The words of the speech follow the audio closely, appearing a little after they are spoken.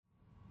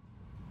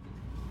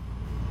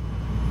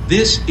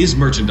This is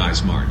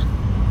Merchandise Mart.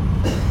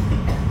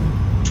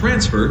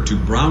 Transfer to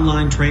Brown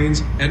Line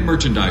trains at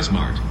Merchandise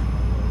Mart.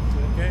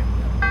 Okay.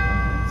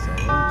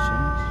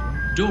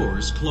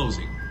 Doors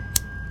closing.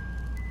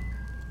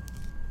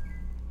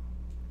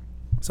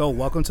 So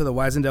welcome to the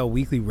Wisendale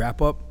Weekly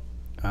Wrap-Up.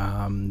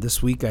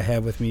 This week I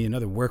have with me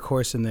another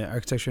workhorse in the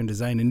architecture and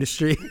design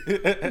industry. Go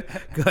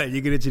ahead,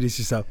 you can introduce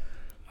yourself.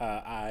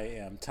 I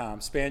am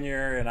Tom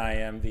Spanier, and I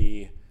am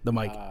the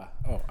mic.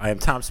 I am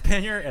Tom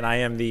Spanier, and I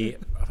am the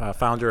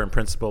founder and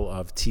principal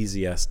of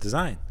TSZ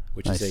Design,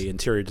 which is an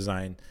interior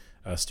design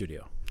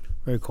studio.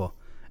 Very cool.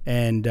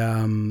 And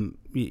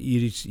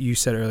you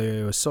said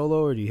earlier it was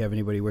solo, or do you have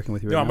anybody working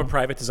with you right now? No, I'm a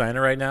private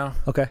designer right now.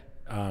 Okay.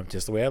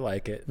 Just the way I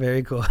like it.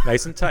 Very cool.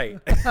 Nice and tight.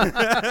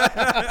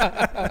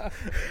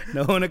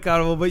 No one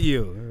accountable but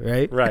you,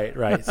 right?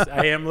 Right.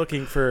 I am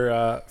looking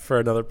for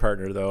another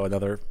partner, though,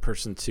 another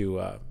person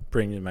to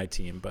bring in my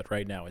team. But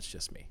right now, it's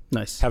just me.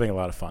 Nice. Having a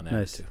lot of fun.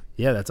 Nice. Too.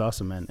 Yeah, that's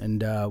awesome, man.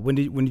 And when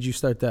did you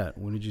start that?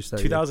 When did you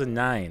start?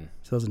 2009.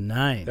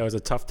 2009. That was a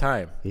tough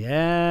time.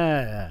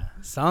 Yeah,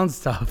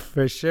 sounds tough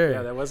for sure.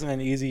 Yeah, that wasn't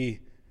an easy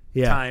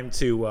time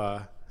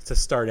to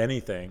start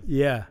anything.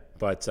 Yeah.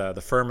 But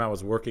the firm I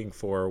was working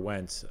for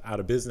went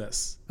out of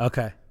business.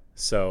 Okay.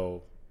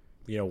 So,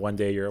 one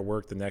day you're at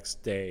work, the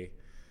next day,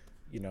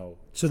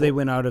 So they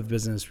went out of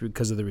business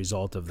because of the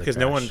result of the because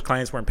crash.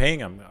 clients weren't paying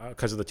them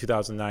because of the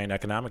 2009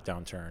 economic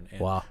downturn. And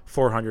Wow.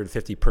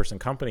 450 person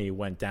company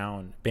went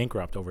down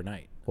bankrupt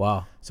overnight.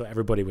 Wow. So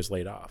everybody was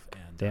laid off.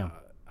 And Damn.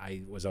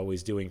 I was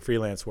always doing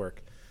freelance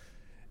work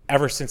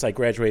ever since I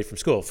graduated from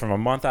school. From a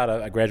month out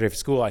of I graduated from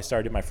school, I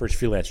started my first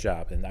freelance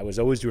job, and I was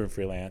always doing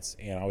freelance.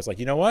 And I was like,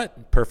 you know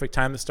what? Perfect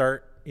time to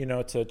start.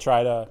 To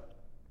try to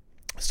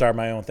start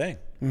my own thing.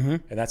 Mm-hmm.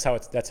 And that's how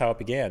it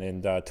began.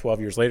 And 12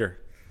 years later,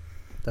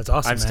 that's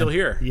awesome. I'm still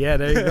here. Yeah,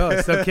 there you go.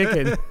 Still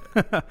kicking.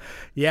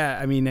 Yeah,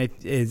 I mean,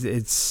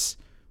 it's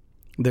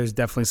there's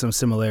definitely some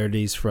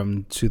similarities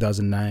from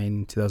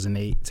 2009,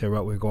 2008 to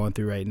what we're going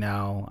through right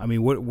now. I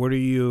mean, what would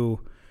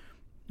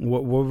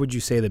you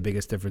say the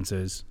biggest difference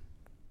is?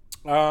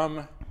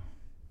 I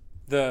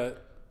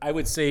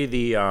would say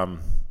the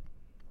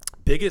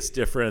biggest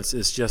difference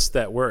is just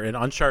that we're in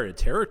uncharted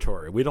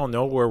territory. We don't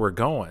know where we're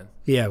going.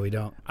 Yeah, we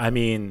don't. I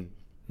mean,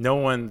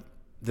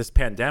 this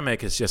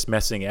pandemic is just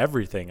messing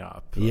everything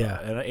up. Yeah.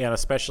 And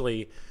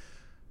especially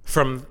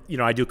from,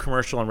 I do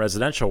commercial and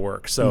residential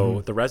work.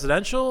 So the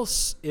residential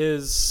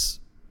is,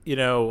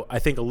 I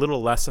think a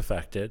little less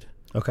affected.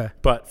 Okay.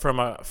 But from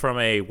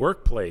a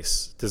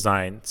workplace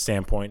design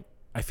standpoint,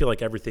 I feel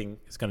like everything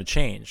is going to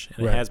change,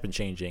 and It has been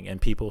changing. And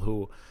people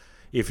who,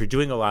 if you're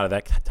doing a lot of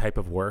that type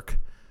of work,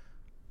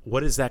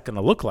 what is that going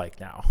to look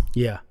like now?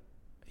 Yeah.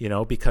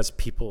 Because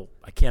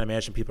I can't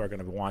imagine people are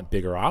going to want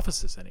bigger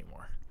offices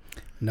anymore.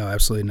 No,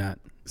 absolutely not.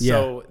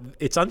 So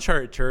it's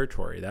uncharted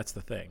territory. That's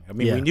the thing. I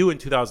mean, we knew in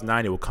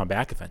 2009 it would come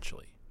back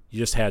eventually. You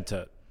just had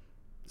to,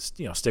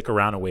 stick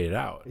around and wait it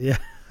out. Yeah.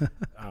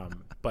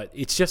 But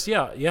it's just,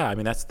 I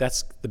mean,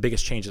 that's the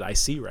biggest change that I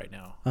see right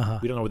now. Uh-huh.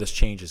 We don't know where this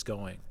change is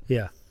going.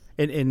 Yeah.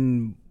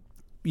 And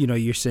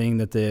you're saying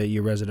that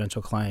your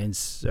residential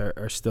clients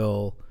are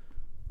still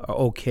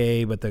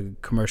okay, but the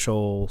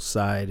commercial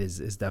side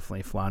is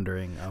definitely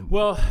floundering.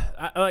 Well,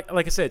 like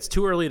I said, it's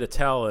too early to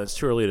tell, and it's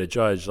too early to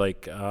judge.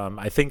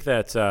 I think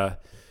that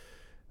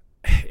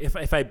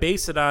if I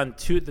base it on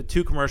the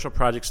two commercial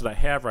projects that I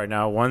have right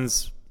now,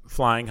 one's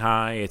flying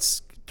high.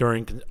 It's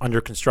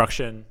under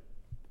construction,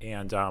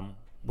 and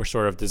we're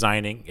sort of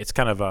designing. It's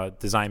kind of a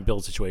design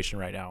build situation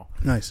right now.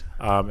 Nice.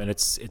 And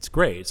it's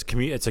great.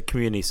 It's a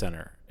community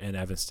center in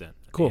Evanston.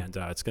 Cool. And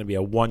it's going to be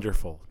a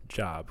wonderful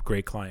job.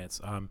 Great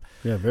clients.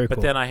 Very cool.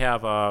 But then I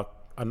have a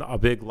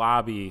big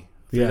lobby,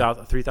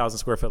 3,000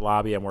 square foot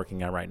lobby I'm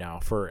working on right now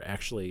for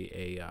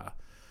actually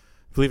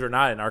believe it or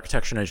not, an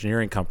architecture and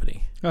engineering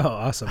company. Oh,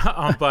 awesome.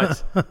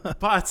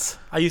 But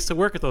I used to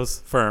work at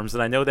those firms,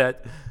 and I know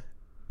that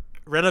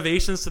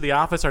renovations to the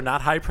office are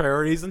not high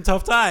priorities in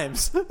tough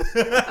times.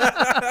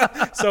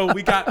 So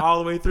we got all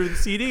the way through the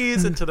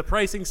CDs and to the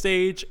pricing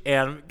stage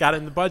and got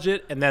in the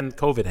budget, and then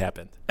COVID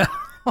happened.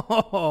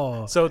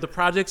 Oh. So the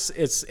projects,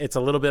 it's a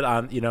little bit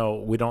on,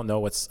 we don't know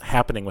what's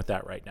happening with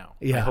that right now.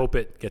 Yeah. I hope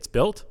it gets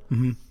built,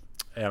 and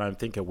I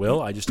think it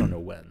will. I just don't know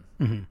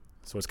when.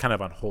 So it's kind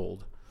of on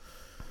hold.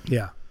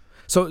 Yeah.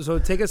 So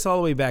take us all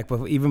the way back,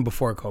 even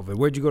before COVID.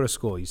 Where'd you go to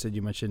school? You said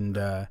you mentioned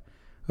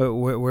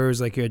where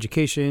was like your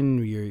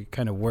education, your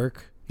kind of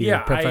work?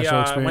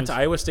 Professional experience? I went to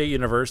Iowa State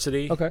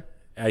University. Okay.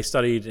 I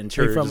studied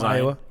interior from design.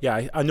 Iowa?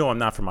 Yeah, no, I'm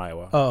not from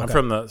Iowa. Oh, okay. I'm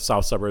from the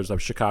south suburbs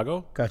of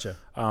Chicago. Gotcha.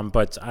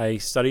 But I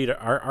studied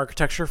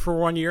architecture for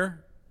 1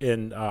 year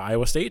in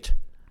Iowa State.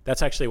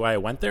 That's actually why I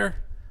went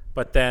there.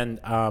 But then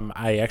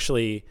I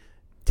actually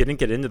didn't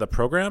get into the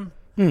program,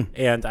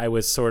 and I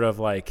was sort of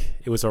like,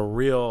 it was a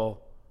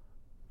real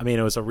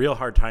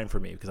hard time for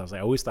me because I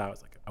always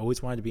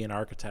wanted to be an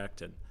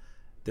architect, and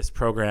this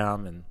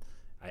program, and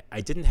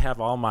I didn't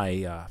have all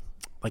my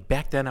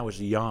back then I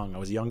was a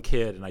young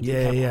kid, and I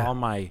didn't have all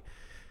my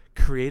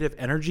creative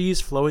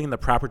energies flowing in the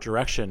proper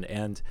direction.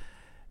 And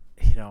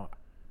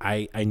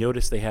I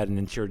noticed they had an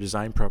interior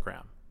design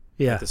program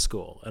Yeah. at the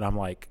school. And I'm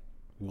like,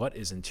 what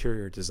is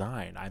interior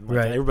design? I'm like,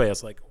 Right. everybody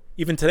else like,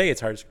 even today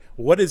it's hard.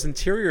 What is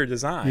interior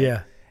design?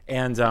 Yeah.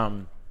 And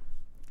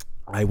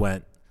I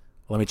went,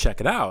 let me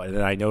check it out. And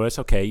then I noticed,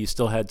 okay, you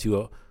still had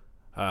to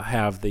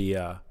have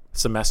the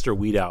semester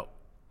weed out.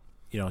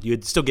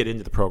 You'd still get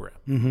into the program.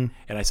 Mm-hmm.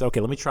 And I said, okay,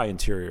 let me try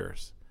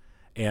interiors.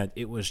 And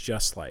it was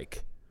just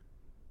like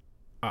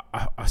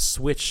a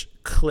switch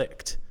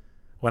clicked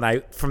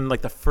when from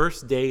like the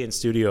first day in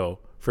studio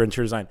for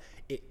interior design,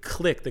 it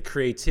clicked. The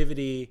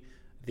creativity,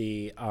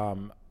 the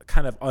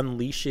kind of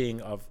unleashing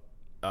of,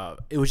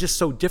 it was just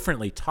so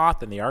differently taught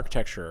than the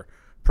architecture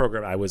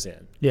program I was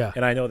in. Yeah.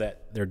 And I know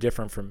that they're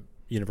different from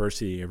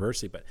university to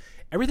university, but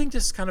everything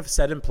just kind of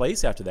set in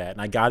place after that.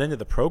 And I got into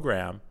the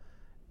program,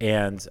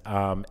 and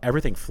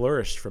everything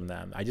flourished from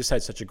them. I just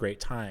had such a great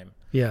time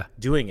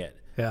doing it.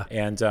 Yeah.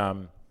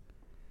 And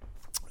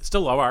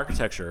still love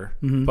architecture,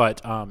 Mm-hmm.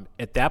 but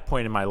at that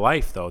point in my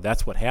life, though,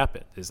 that's what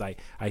happened, is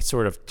I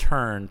sort of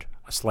turned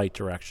a slight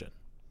direction.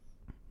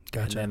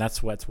 Gotcha. And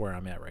that's where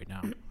I'm at right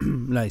now.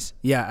 Nice.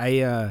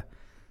 Yeah,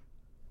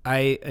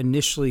 I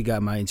initially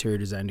got my interior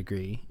design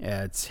degree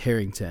at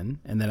Harrington,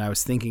 and then I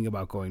was thinking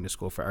about going to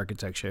school for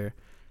architecture,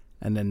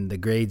 and then the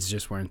grades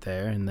just weren't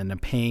there, and then I'm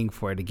paying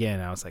for it again.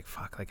 I was like,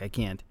 fuck, like I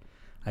can't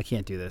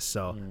do this.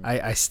 So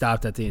I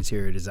stopped at the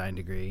interior design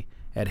degree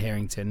at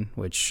Harrington,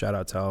 which shout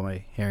out to all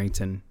my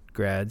Harrington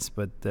grads,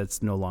 but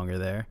that's no longer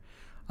there.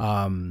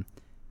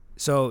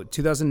 So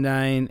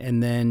 2009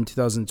 and then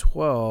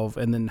 2012,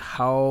 and then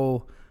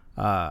how,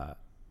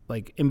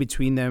 like in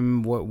between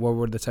them, what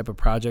were the type of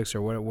projects,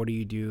 or what do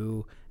you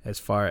do as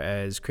far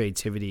as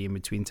creativity in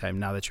between time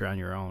now that you're on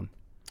your own?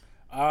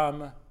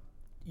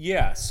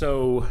 Yeah.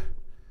 So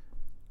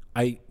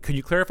could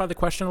you clarify the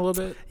question a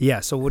little bit? Yeah.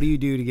 So what do you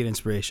do to get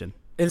inspiration?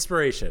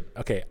 Inspiration.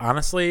 Okay.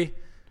 Honestly,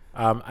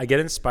 I get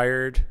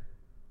inspired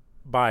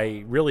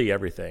by really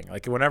everything.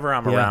 Like whenever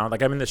I'm around,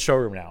 like I'm in the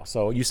showroom now.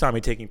 So you saw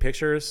me taking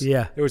pictures.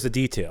 Yeah. There was a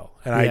detail,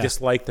 and I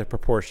just like the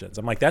proportions.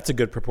 I'm like, that's a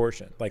good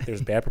proportion. Like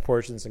there's bad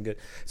proportions and good.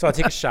 So I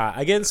take a shot.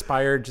 I get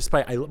inspired just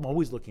by, I'm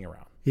always looking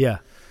around. Yeah.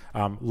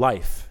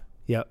 Life.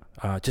 Yep.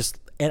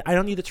 And I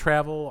don't need to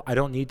travel. I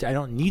don't need to,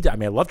 I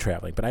mean, I love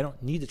traveling, but I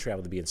don't need to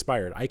travel to be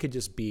inspired. I could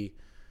just be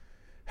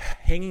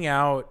hanging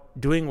out,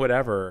 doing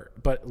whatever,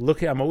 but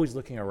I'm always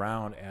looking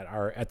around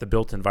at the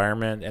built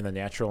environment and the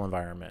natural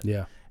environment.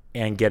 Yeah.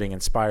 And getting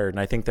inspired.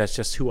 And I think that's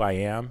just who I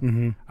am.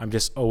 Mm-hmm. I'm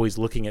just always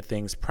looking at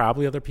things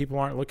probably other people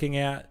aren't looking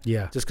at.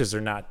 Yeah. Just because they're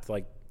not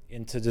like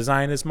into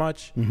design as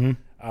much.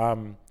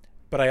 Mm-hmm.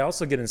 But I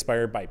also get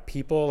inspired by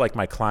people, like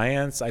my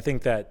clients. I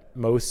think that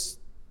most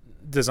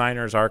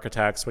designers,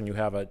 architects, when you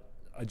have a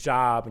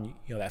job and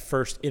you know that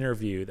first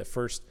interview, the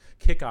first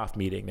kickoff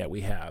meeting that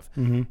we have,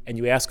 mm-hmm. and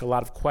you ask a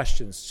lot of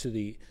questions to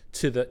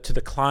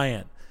the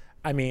client.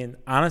 I mean,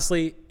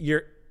 honestly,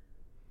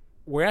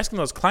 we're asking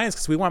those clients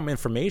because we want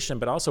information,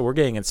 but also we're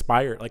getting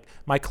inspired. Like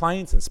my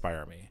clients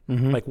inspire me.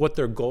 Mm-hmm. Like what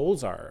their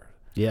goals are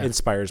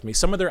inspires me.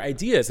 Some of their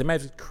ideas, they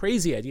might have a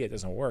crazy idea, it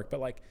doesn't work, but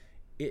like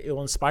it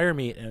will inspire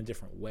me in a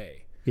different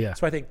way. Yeah.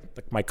 So I think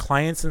like my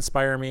clients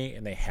inspire me,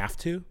 and they have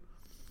to.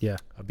 Yeah.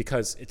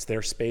 Because it's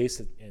their space,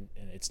 and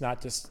it's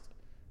not just,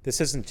 this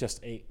isn't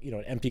just an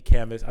empty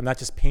canvas. I'm not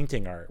just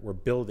painting art. We're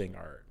building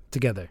art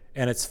together,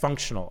 and it's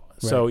functional.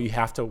 Right. So you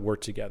have to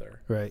work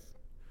together. Right.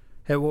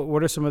 Hey,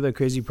 what are some of the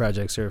crazy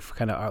projects or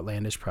kind of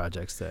outlandish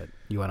projects that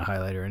you want to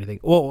highlight or anything?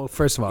 Well,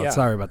 first of all,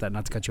 sorry about that,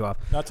 not to cut you off.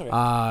 That's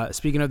okay.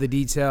 Speaking of the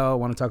detail, I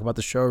want to talk about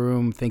the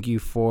showroom. Thank you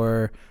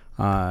for,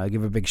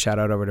 give a big shout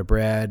out over to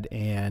Brad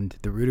and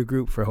the Rooter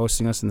Group for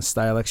hosting us in the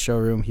Stylex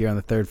showroom here on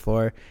the 3rd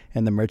floor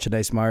and the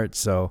Merchandise Mart.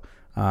 So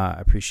I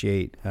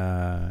appreciate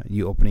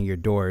you opening your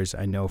doors.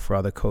 I know for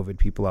all the COVID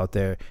people out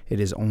there,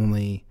 it is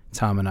only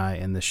Tom and I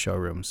in this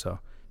showroom. So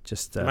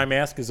just my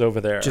mask is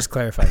over there. Just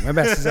clarifying, my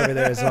mask is over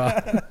there as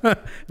well.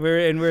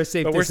 we're a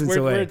safe distance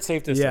away. We're at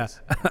safe distance.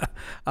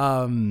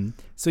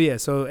 Yeah.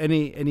 So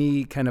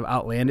any kind of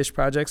outlandish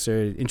projects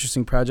or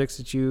interesting projects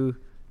that you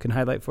can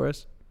highlight for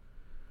us?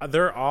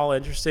 They're all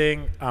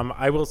interesting.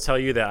 I will tell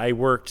you that I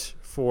worked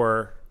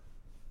for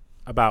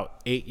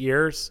about 8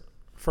 years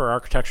for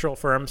architectural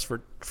firms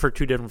for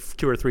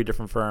two or three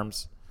different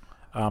firms,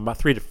 about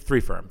three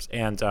firms,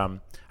 and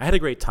I had a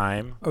great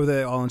time. Oh,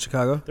 they're all in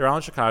Chicago? They're all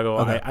in Chicago.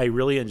 Okay. I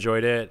really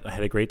enjoyed it. I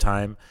had a great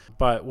time.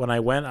 But when I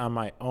went on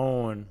my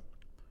own,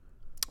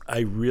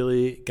 I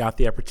really got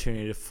the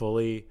opportunity to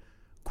fully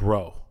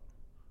grow.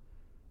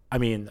 I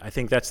mean, I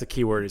think that's the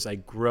key word, is I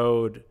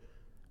growed,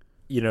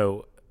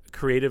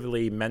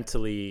 creatively,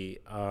 mentally,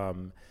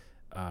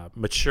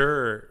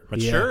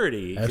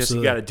 maturity. Just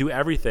you got to do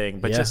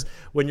everything. But just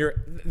when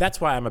that's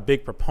why I'm a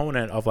big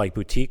proponent of like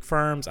boutique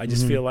firms. I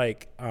just feel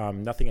like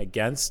nothing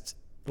against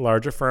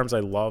larger firms. I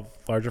love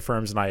larger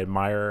firms and I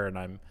admire, and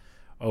I'm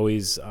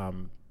always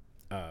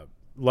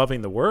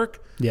loving the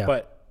work. Yeah.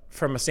 But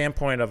from a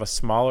standpoint of a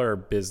smaller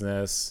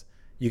business,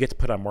 you get to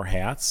put on more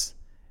hats,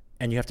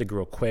 and you have to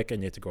grow quick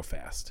and you have to grow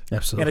fast.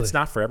 Absolutely. And it's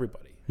not for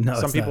everybody. No,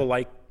 some people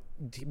like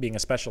being a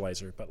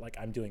specializer, but like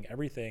I'm doing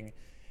everything,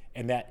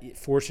 and that it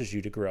forces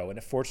you to grow and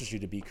it forces you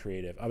to be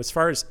creative. As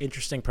far as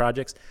interesting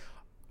projects,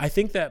 I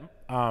think that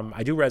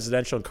I do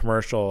residential and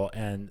commercial,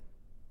 and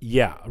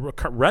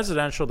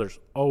residential, there's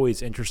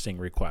always interesting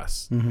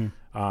requests. And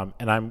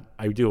I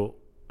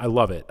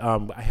love it.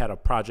 I had a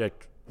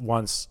project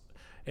once,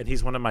 and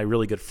he's one of my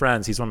really good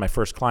friends. He's one of my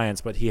first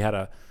clients, but he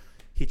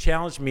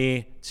challenged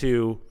me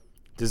to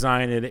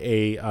design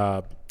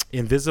a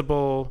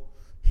invisible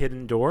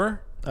hidden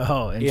door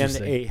in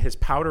his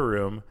powder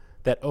room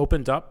that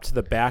opened up to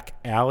the back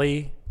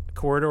alley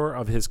corridor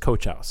of his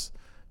coach house.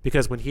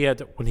 Because when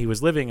he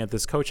was living at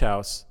this coach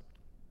house,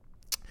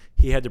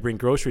 he had to bring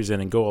groceries in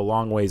and go a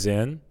long ways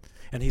in.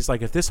 And he's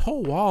like, if this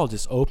whole wall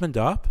just opened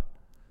up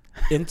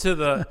into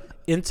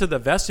the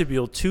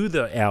vestibule to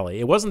the alley,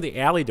 it wasn't the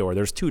alley door.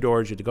 There's 2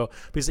 doors you had to go.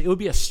 Because it would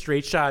be a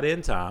straight shot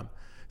in, Tom.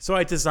 So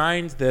I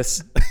designed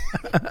this.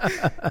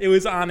 It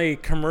was on a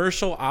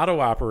commercial auto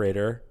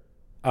operator,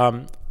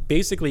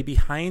 basically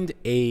behind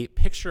a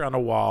picture on a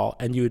wall,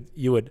 and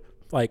you would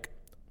like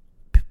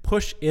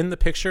push in the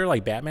picture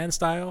like Batman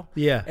style.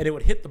 Yeah. And it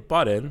would hit the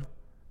button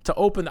to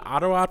open the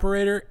auto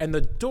operator, and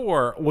the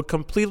door would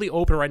completely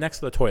open right next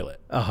to the toilet.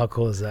 Oh, how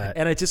cool is that?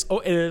 And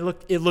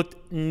it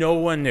looked no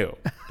one knew.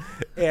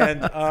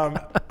 And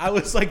I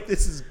was like,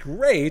 this is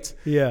great.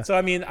 Yeah. So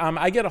I mean,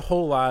 I get a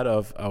whole lot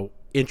of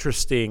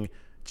interesting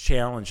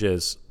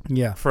challenges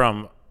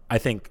from, I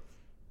think,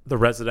 the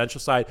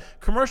residential side.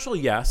 Commercial,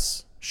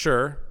 yes,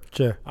 sure.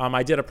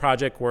 I did a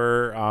project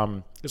where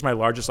it was my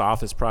largest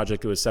office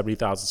project. It was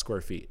 70,000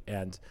 square feet,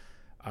 and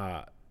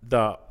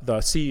the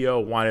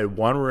CEO wanted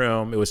one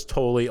room. It was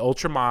totally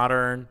ultra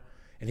modern,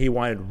 and he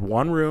wanted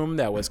one room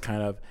that was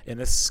kind of an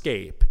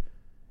escape.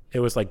 It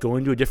was like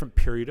going to a different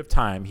period of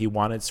time. He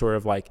wanted sort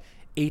of like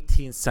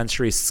 18th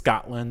century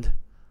Scotland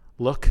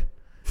look.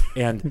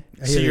 And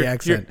so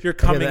you're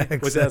coming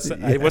with this.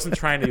 I wasn't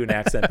trying to do an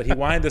accent, but he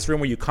wanted this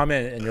room where you come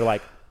in and you're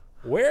like,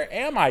 where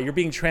am I? You're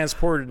being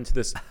transported into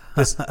this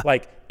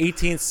like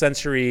 18th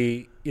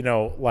century,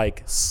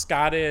 like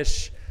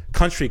Scottish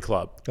country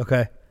club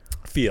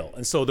feel.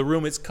 And so the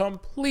room is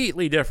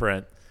completely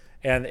different.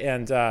 And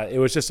it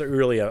was just a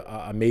really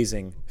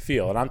amazing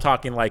feel. And I'm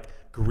talking like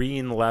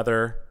green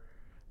leather,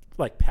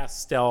 like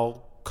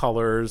pastel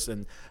colors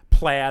and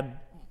plaid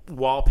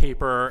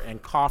wallpaper and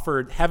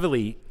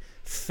heavily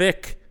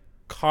thick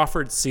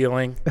coffered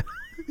ceiling.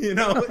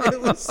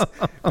 It was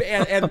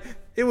and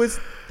it was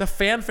the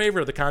fan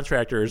favorite of the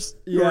contractors.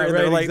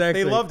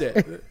 They loved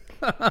it.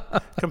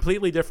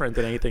 Completely different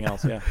than anything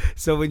else. Yeah.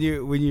 So when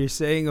you're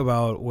saying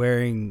about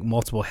wearing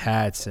multiple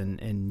hats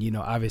and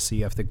obviously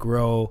you have to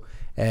grow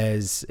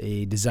as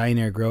a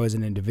designer, grow as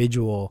an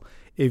individual.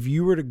 If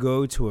you were to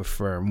go to a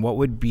firm, what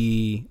would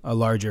be a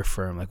larger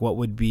firm? Like what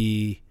would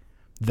be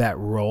that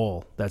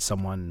role that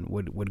someone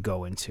would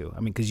go into? I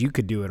mean, because you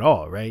could do it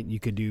all, right? You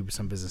could do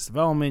some business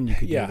development. You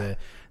could do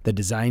the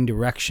design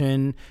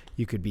direction.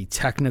 You could be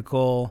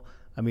technical.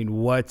 I mean,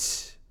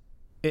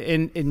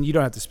 and you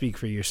don't have to speak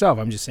for yourself.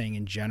 I'm just saying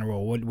in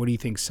general, what do you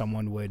think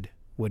someone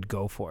would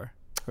go for?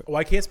 Well,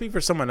 I can't speak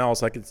for someone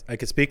else. I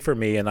could speak for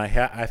me, and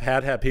I've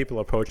had people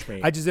approach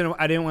me. I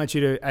didn't want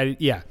you to.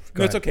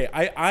 No, it's okay.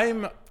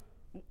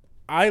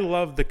 I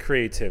love the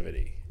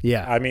creativity.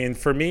 Yeah. I mean,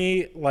 for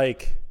me,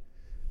 like.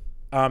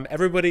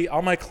 Everybody,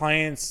 all my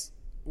clients,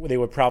 they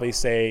would probably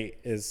say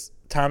is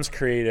Tom's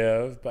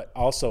creative, but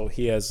also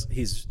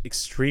he's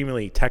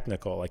extremely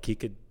technical. Like he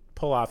could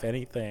pull off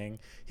anything.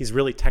 He's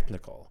really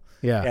technical.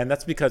 Yeah. And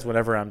that's because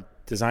whenever I'm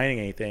designing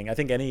anything, I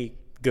think any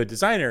good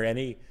designer,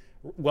 any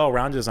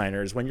well-rounded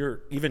designer is when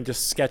you're even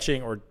just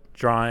sketching or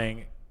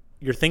drawing,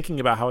 you're thinking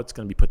about how it's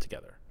going to be put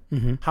together.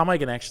 Mm-hmm. How am I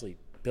going to actually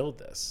build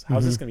this?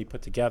 How's this going to be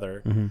put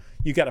together? Mm-hmm.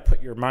 You got to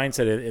put your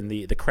mindset in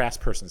the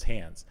craftsperson's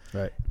hands.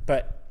 Right.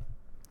 But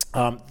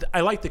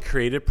I like the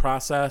creative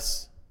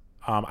process.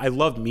 I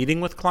love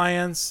meeting with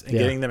clients and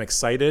getting them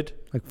excited,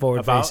 like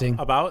forward-facing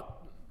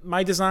about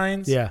my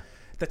designs. Yeah.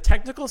 The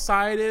technical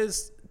side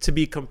is, to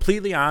be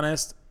completely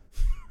honest,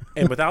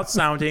 and without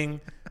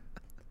sounding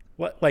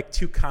like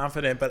too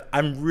confident, but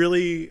I'm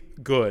really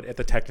good at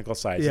the technical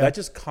side. So that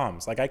just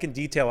comes. Like I can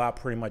detail out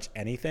pretty much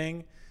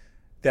anything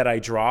that I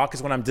draw,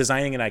 because when I'm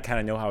designing it, I kind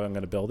of know how I'm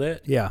going to build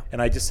it. Yeah.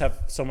 And I just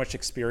have so much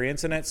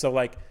experience in it. So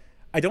like,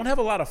 I don't have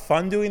a lot of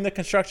fun doing the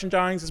construction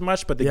drawings as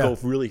much, but they go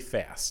really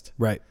fast.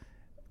 Right.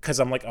 Because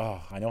I'm like,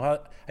 I know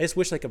how. I just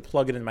wish I could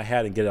plug it in my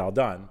head and get it all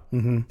done,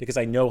 because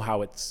I know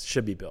how it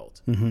should be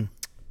built. Mm-hmm.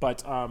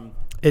 But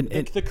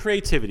the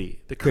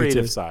creativity, the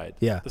creative side,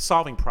 the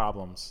solving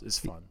problems is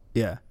fun.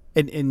 Yeah.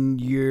 And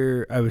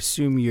I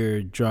assume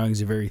your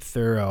drawings are very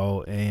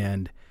thorough,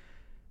 and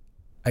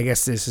I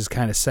guess this is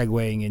kind of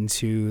segueing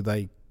into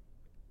like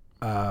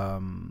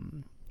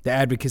the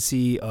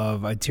advocacy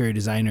of interior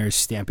designers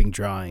stamping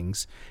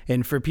drawings.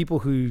 And for people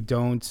who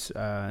don't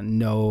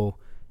know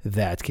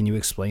that, can you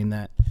explain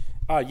that?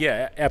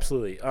 Yeah,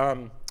 absolutely.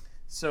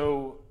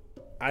 So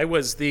I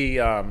was the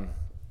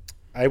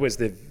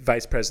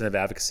vice president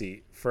of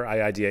advocacy for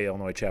IIDA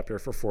Illinois chapter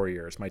for 4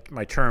 years.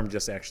 My term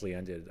just actually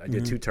ended. I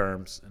did 2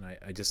 terms, and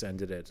I just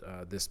ended it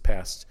this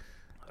past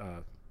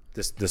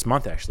this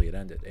month actually it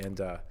ended,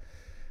 and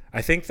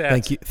I think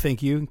that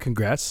thank you,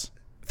 congrats.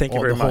 Thank you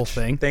very much. The whole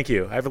thing. Thank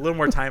you. I have a little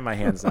more time in my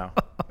hands now,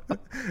 but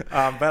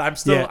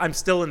I'm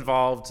still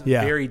involved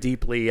very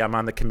deeply. I'm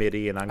on the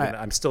committee, and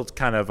I'm still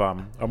kind of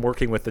I'm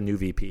working with the new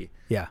VP.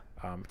 Yeah,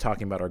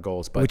 talking about our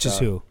goals. But, which is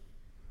who?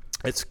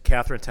 It's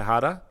Catherine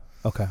Tejada.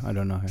 Okay, I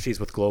don't know her. She's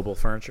with Global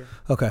Furniture.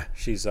 Okay,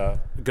 she's a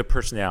good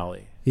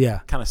personality. Yeah,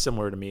 kind of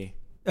similar to me.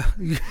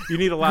 You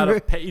need a lot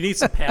of you need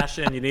some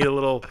passion. You need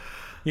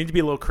to be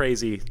a little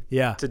crazy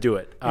to do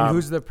it. And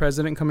who's the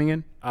president coming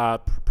in?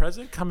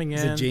 President coming in.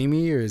 Is it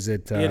Jamie or is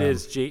it? It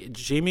is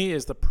Jamie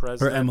is the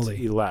president or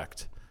Emily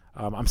elect.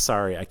 I'm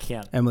sorry, I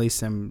can't. Emily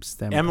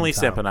Emily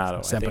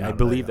Sampanato. I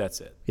believe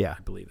that's it. Yeah,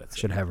 I believe that's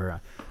should it. have her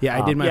on.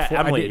 Yeah, I did my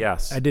Emily.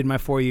 Yes, I did my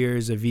 4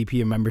 years of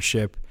VP of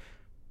membership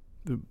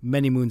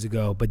many moons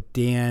ago, but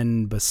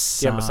Dan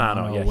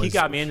Bassano. Yeah, he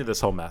got me into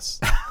this whole mess.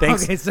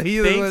 Thanks. Okay, so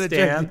you the one that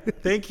Dan.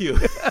 Thank you.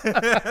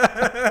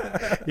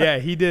 Yeah,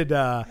 he did.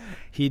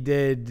 He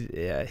did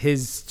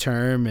his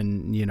term,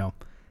 and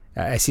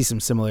I see some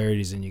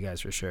similarities in you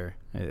guys for sure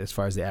as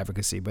far as the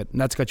advocacy. But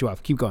not to cut you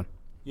off, keep going.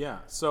 Yeah.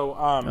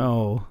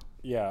 So.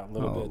 Yeah, a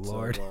little bit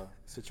Lord. of a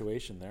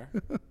situation there.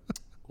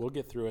 We'll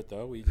get through it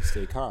though. We just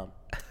stay calm.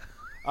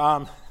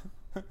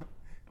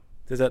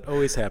 Does that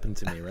always happen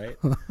to me, right?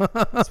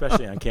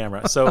 Especially on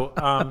camera. So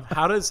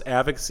how does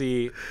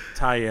advocacy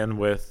tie in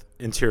with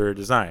interior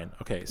design?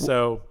 Okay,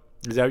 so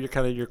is that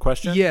your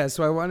question? Yeah,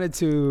 so I wanted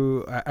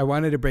to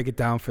break it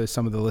down for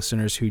some of the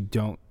listeners who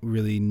don't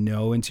really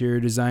know interior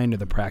design or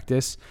the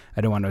practice.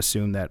 I don't want to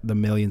assume that the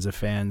millions of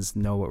fans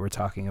know what we're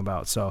talking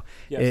about. So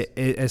yes.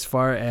 As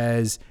far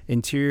as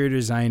interior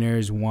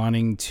designers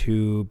wanting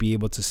to be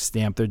able to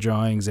stamp their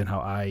drawings and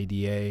how how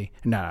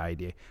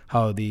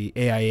the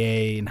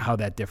AIA and how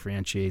that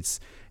differentiates,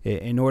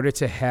 in order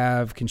to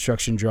have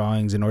construction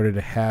drawings, in order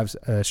to have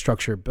a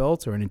structure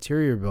built or an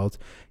interior built,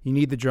 you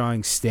need the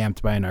drawings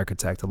stamped by an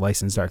architect, a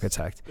licensed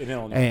architect. In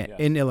Illinois.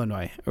 In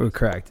Illinois,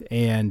 correct.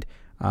 And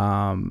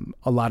a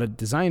lot of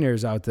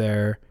designers out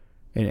there,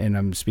 and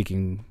I'm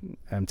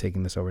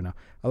taking this over now.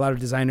 A lot of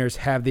designers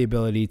have the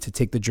ability to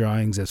take the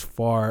drawings as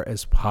far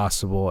as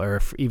possible,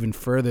 or even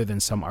further than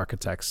some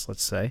architects,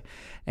 let's say,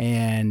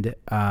 and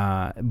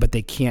but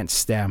they can't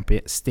stamp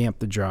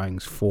the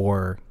drawings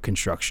for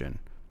construction.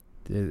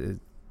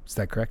 Is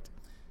that correct?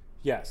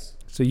 Yes.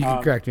 So you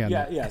can correct me on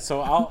that. Yeah.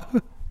 So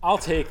I'll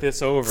take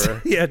this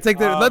over. Yeah,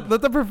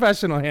 let the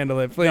professional handle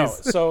it, please.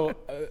 No, so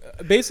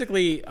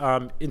basically,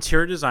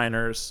 interior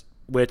designers,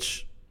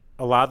 which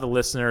a lot of the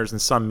listeners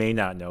and some may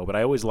not know, but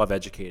I always love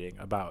educating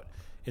about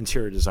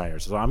interior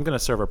designers. So I'm going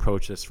to sort of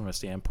approach this from a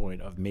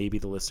standpoint of maybe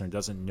the listener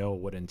doesn't know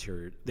what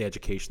the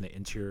education that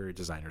interior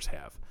designers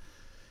have.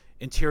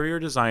 Interior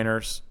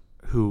designers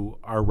who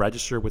are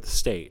registered with the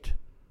state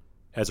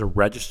as a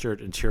registered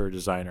interior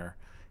designer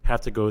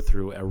have to go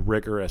through a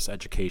rigorous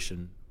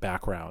education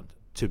background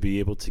to be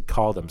able to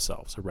call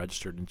themselves a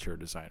registered interior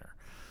designer.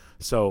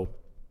 So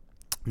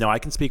now I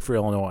can speak for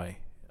Illinois.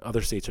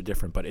 Other states are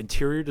different, but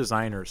interior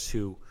designers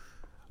who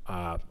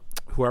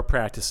are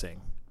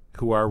practicing,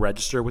 who are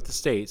registered with the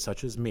state,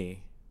 such as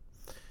me,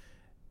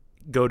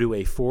 go to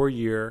a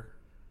 4-year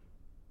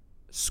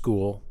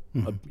school,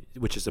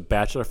 which is a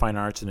Bachelor of Fine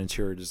Arts in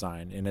Interior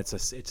Design, and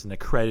it's an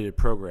accredited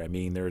program,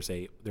 meaning there's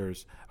a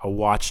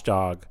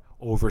watchdog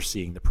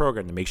overseeing the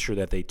program to make sure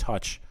that they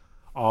touch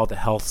all the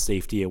health,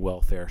 safety, and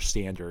welfare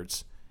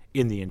standards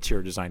in the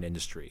interior design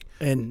industry.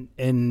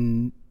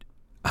 And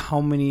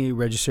how many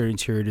registered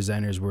interior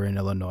designers were in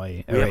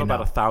Illinois? We have about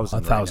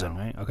 1,000. 1,000,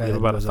 right? Okay, we have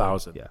about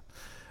 1,000.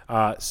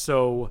 Yeah.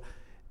 So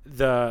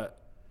a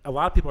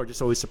lot of people are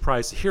just always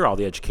surprised to hear all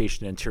the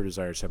education interior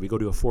designers have. We go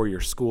to a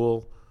 4-year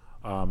school.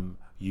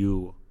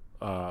 You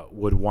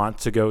would want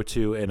to go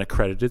to an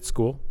accredited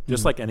school,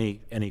 just like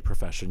any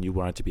profession. You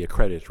want it to be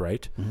accredited,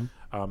 right?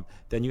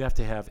 Then you have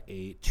to have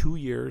 2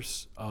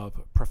 years of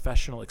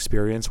professional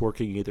experience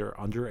working either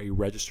under a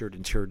registered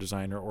interior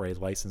designer or a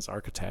licensed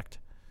architect.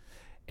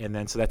 And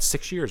then, so that's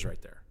 6 years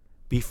right there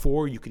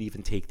before you could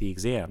even take the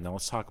exam. Now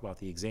let's talk about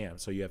the exam.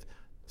 So you have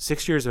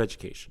 6 years of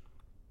education.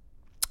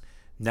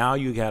 Now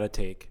you got to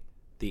take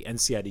the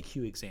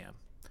NCIDQ exam,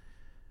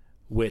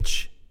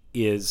 which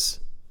is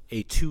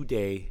a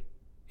 2-day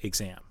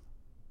exam.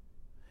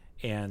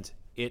 And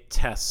it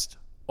tests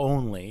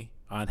only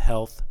on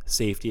health,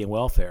 safety, and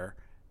welfare,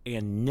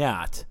 and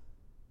not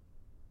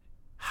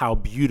how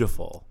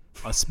beautiful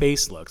a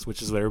space looks,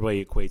 which is what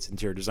everybody equates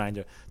interior design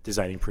to,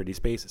 designing pretty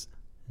spaces.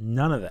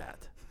 None of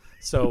that.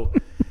 So,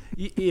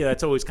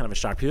 it's always kind of a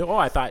shock. People,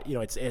 I thought,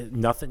 it's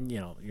nothing,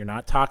 you're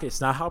not talking,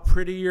 it's not how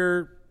pretty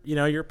your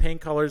paint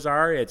colors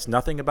are. It's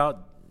nothing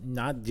about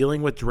not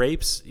dealing with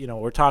drapes.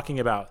 We're talking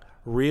about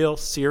real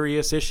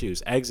serious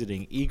issues,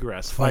 exiting,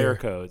 egress, fire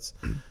codes,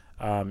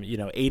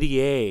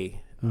 ADA,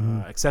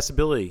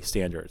 accessibility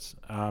standards.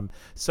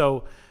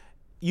 So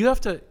you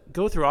have to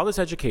go through all this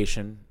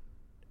education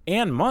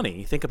and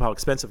money. Think of how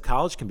expensive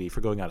college can be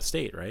for going out of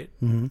state, right?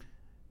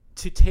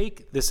 To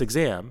take this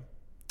exam,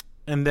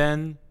 and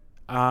then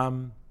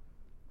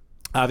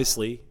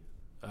obviously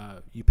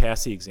you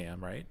pass the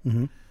exam, right?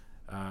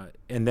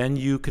 And then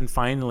you can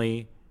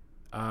finally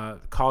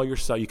call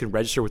yourself, you can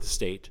register with the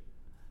state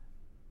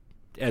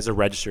as a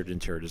registered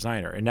interior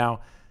designer. And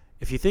now,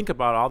 if you think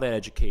about all that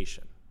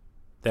education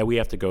that we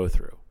have to go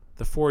through,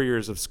 the 4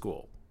 years of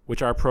school,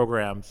 which are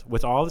programs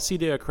with all the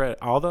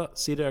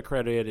CIDA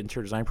accredited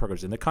interior design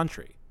programs in the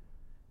country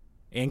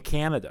and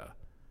Canada,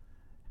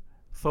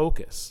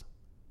 focus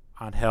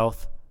on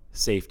health,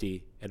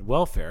 safety, and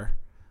welfare,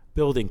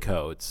 building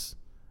codes,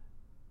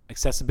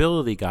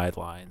 accessibility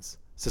guidelines,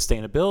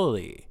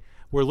 sustainability.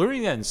 We're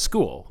learning that in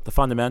school, the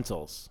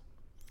fundamentals.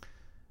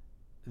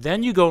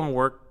 Then you go and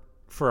work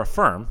for a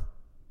firm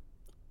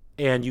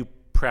and you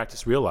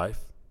practice real life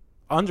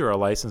under a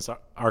licensed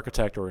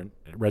architect or a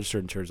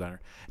registered interior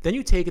designer. Then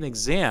you take an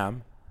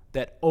exam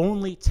that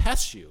only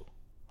tests you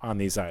on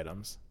these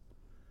items,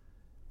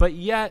 but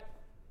yet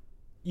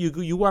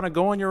you want to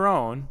go on your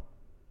own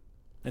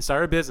and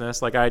start a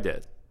business like I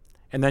did.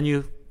 And then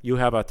you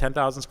have a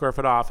 10,000 square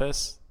foot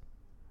office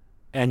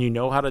and you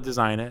know how to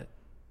design it.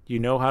 You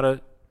know how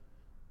to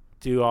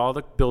do all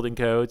the building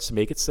codes to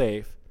make it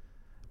safe,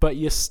 but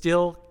you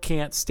still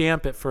can't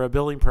stamp it for a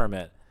building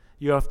permit.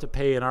 You have to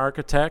pay an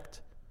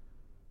architect,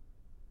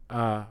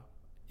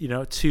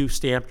 to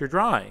stamp your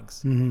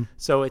drawings. Mm-hmm.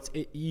 So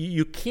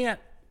you can't.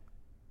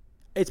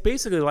 It's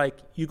basically like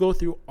you go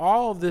through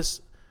all of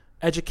this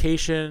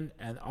education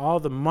and all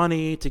the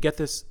money to get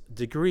this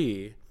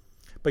degree,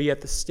 but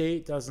yet the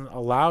state doesn't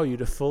allow you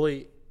to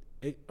fully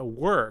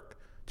work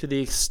to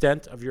the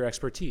extent of your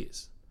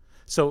expertise.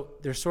 So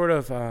there's sort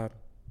of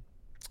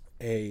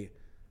a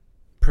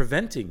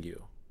preventing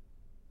you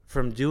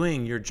from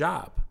doing your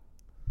job.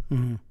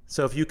 Mm-hmm.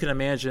 So if you can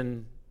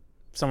imagine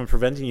someone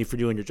preventing you from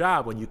doing your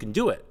job when you can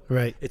do it,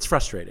 right? It's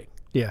frustrating.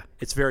 Yeah,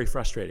 it's very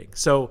frustrating.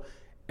 So,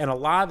 and a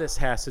lot of this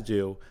has to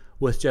do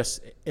with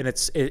just, and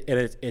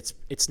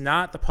it's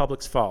not the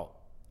public's fault.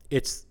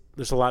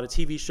 There's a lot of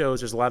TV shows,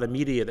 there's a lot of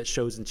media that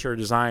shows interior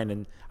design,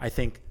 and I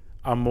think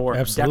a more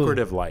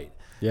decorative light.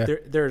 Yeah,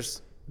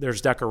 there's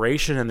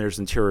decoration and there's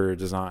interior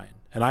design,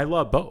 and I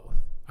love both.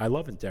 I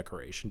love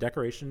decoration.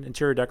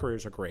 Interior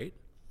decorators are great.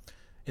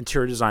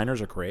 Interior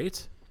designers are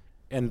great,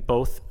 and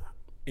both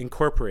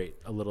incorporate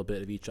a little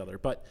bit of each other.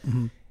 But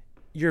mm-hmm.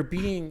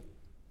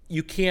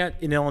 You can't,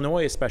 in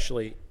Illinois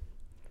especially,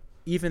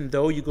 even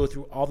though you go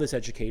through all this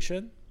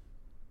education,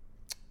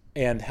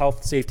 and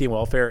health, safety, and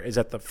welfare is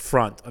at the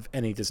front of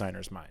any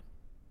designer's mind,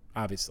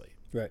 obviously.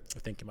 Right.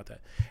 They're thinking about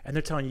that. And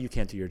they're telling you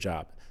can't do your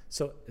job.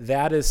 So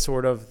that is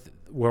sort of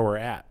where we're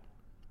at.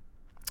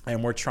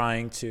 And we're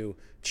trying to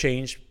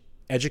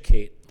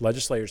educate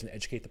legislators and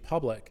educate the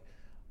public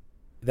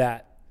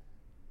that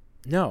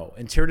no,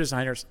 interior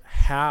designers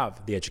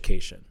have the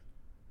education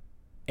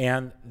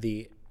and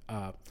the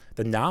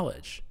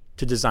knowledge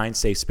to design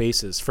safe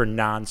spaces for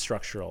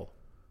non-structural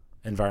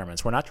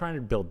environments. We're not trying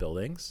to build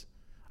buildings.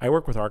 I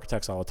work with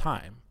architects all the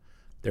time.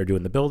 They're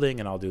doing the building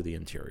and I'll do the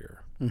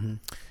interior. Mm-hmm.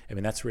 I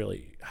mean, that's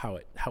really how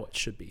it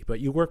should be. But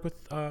you work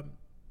with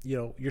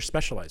your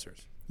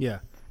specializers. Yeah.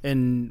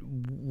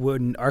 And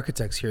when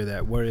architects hear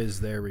that, what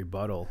is their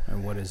rebuttal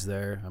and what is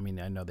their, I mean,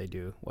 I know they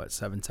do,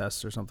 7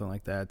 tests or something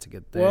like that to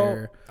get there.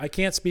 Well, I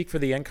can't speak for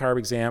the NCARB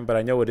exam, but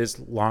I know it is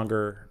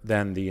longer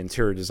than the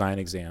interior design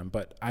exam.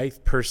 But I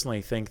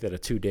personally think that a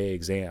 2-day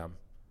exam,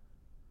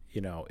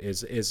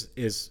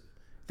 is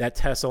that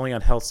test only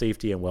on health,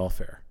 safety, and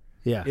welfare.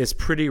 Yeah. Is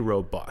pretty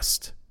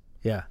robust.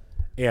 Yeah.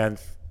 And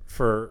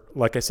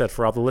like I said,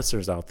 for all the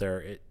listeners out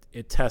there,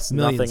 it tests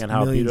nothing on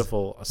how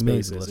beautiful a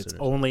space is. It's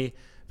only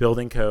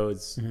building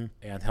codes mm-hmm.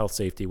 and health,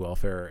 safety,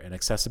 welfare, and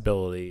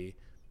accessibility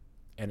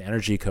and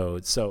energy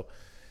codes. So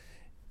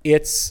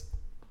it's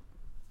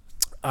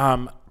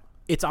all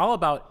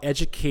about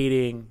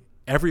educating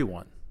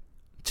everyone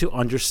to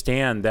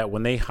understand that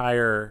when they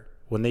hire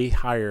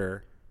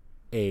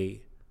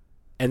a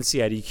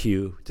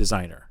NCIDQ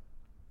designer,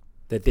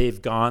 that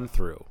they've gone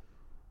through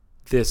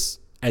this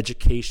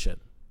education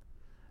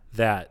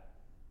that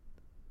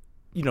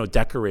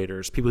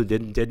decorators, people who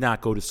did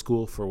not go to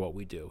school for what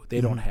we do, they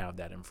mm-hmm. don't have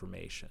that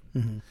information.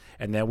 Mm-hmm.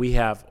 And then we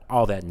have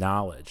all that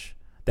knowledge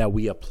that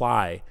we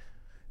apply,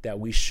 that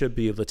we should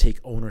be able to take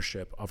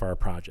ownership of our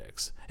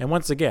projects. And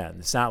once again,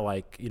 it's not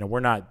like,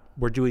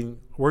 we're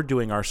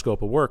doing our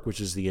scope of work,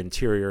 which is the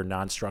interior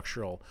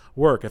non-structural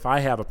work. If I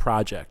have a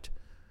project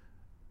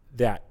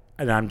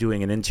and I'm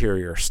doing an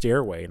interior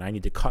stairway and I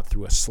need to cut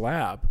through a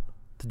slab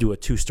to do a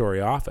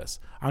 2-story office,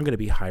 I'm going to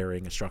be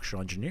hiring a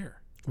structural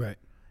engineer. Right.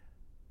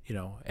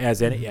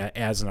 As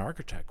an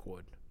architect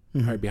would.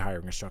 Mm-hmm. I'd be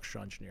hiring a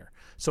structural engineer.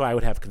 So I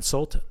would have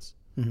consultants.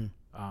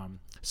 Mm-hmm.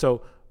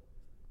 So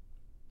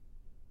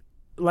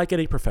like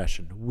any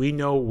profession, we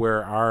know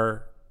where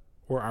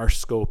our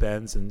scope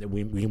ends and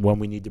when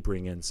we need to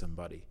bring in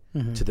somebody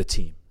mm-hmm. to the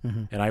team.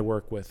 Mm-hmm. And I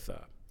work with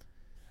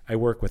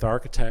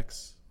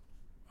architects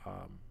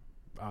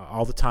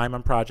all the time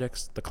on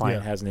projects. The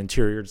client has an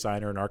interior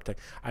designer, an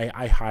architect.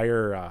 I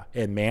hire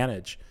and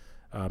manage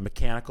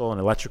mechanical and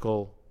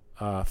electrical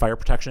fire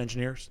protection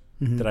engineers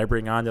mm-hmm. that I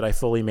bring on, that I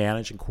fully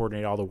manage and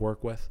coordinate all the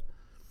work with.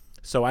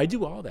 So I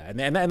do all that.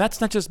 And that's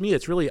not just me.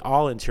 It's really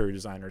all interior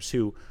designers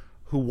who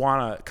who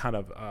want to kind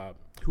of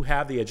who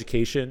have the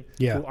education,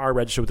 Yeah. who are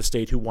registered with the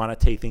state, who want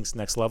to take things to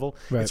the next level.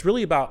 Right. It's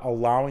really about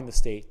allowing the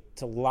state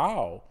to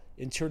allow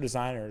interior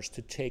designers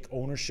to take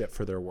ownership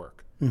for their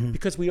work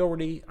because we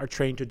already are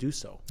trained to do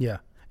so. Yeah.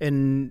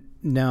 And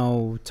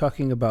now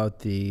talking about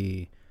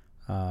the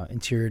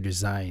interior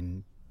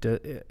design,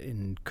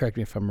 and correct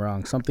me if I'm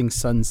wrong, something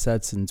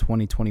sunsets in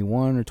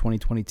 2021 or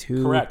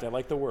 2022? Correct. I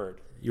like the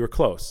word. You were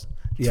close.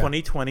 Yeah.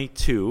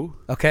 2022.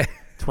 Okay.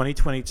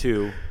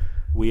 2022,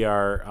 we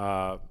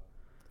are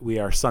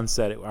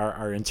sunset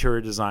our interior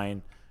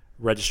design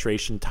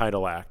registration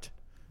title act.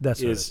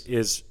 That's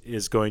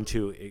is going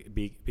to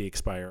be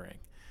expiring,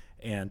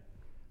 and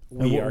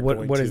we are what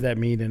going what to, does that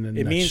mean in a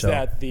nutshell? It means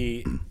that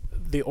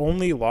the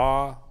only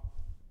law.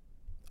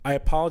 I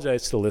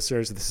apologize to the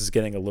listeners. This is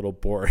getting a little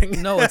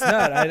boring. No, it's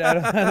not. I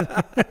don't.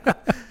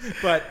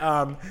 But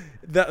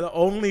the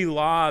only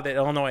law that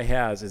Illinois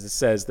has is it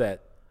says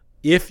that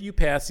if you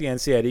pass the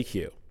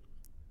NCIDQ,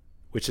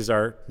 which is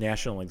our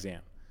national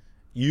exam,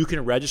 you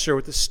can register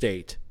with the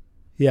state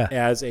Yeah.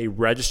 as a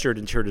registered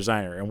interior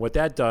designer. And what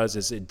that does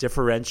is it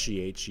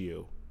differentiates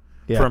you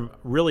Yeah. from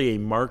really a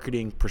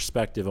marketing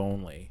perspective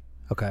only,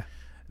 Okay.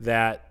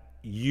 that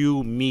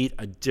you meet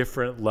a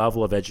different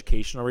level of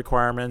educational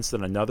requirements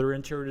than another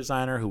interior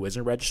designer who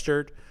isn't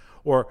registered,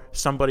 or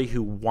somebody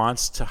who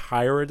wants to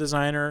hire a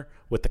designer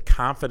with the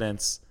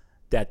confidence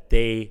that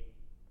they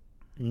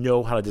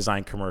know how to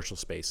design commercial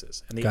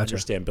spaces and they Gotcha.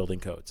 understand building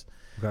codes.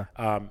 Okay.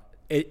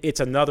 It's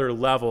another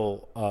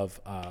level of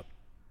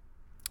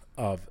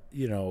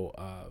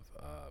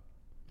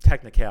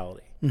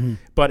technicality,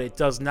 but it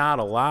does not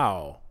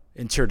allow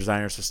interior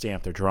designers to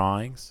stamp their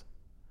drawings.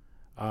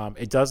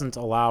 It doesn't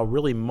allow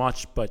really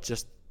much, but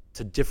just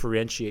to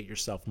differentiate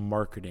yourself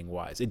marketing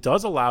wise. It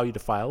does allow you to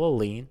file a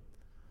lien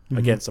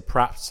against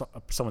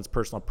someone's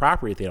personal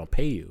property if they don't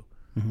pay you,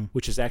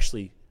 which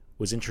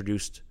was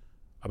introduced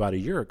about a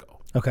year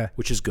ago. Okay.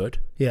 Which is good.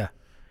 Yeah.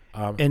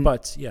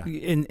 But yeah,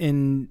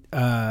 in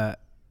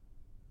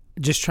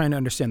just trying to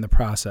understand the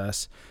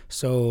process.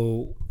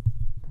 So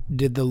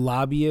did the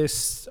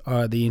lobbyists,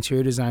 the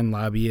interior design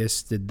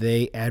lobbyists, did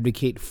they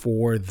advocate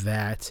for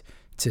that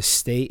to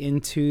stay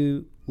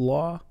into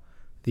law?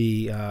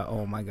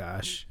 Oh my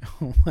gosh.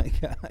 Oh my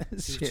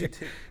gosh.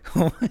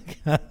 Oh my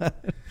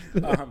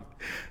God.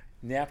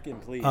 Napkin,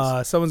 please.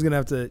 Someone's gonna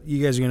have to.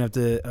 You guys are gonna have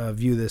to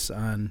view this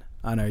on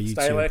our YouTube.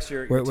 Stylex,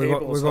 your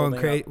table's going holding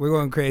crazy. up. We're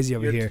going crazy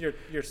over here.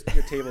 Your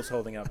table's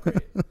holding up great.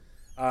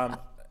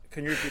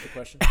 Can you repeat the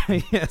question?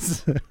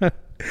 Yes.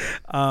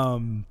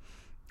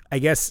 I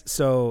guess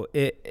so.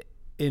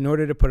 In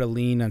order to put a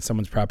lien on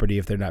someone's property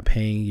if they're not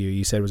paying you,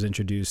 you said it was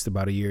introduced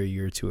about a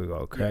year or two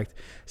ago, correct?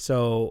 Yeah.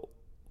 So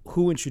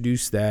who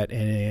introduced that,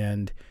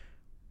 and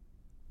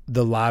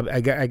the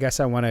I guess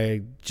I want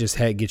to just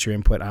get your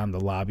input on the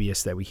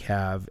lobbyists that we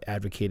have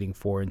advocating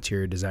for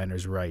interior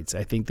designers' rights.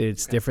 I think that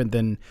it's different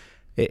than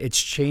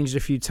it's changed a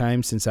few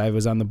times since I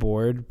was on the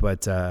board,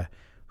 but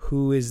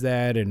who is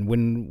that, and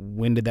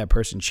when did that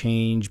person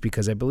change?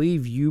 Because I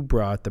believe you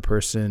brought the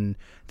person,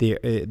 the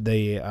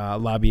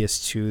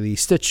lobbyist, to the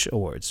Stitch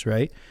Awards,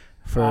 right?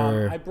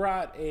 I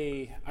brought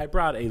a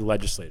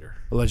legislator.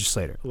 A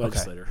legislator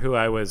Who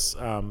I was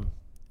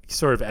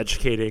sort of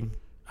educating.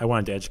 I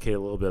wanted to educate a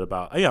little bit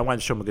about. I wanted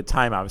to show them a good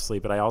time, obviously,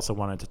 but I also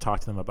wanted to talk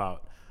to them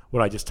about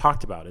what I just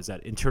talked about. Is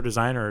that interior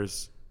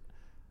designers,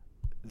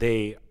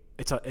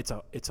 it's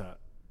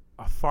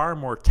a far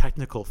more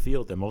technical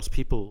field than most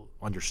people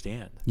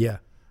understand. Yeah.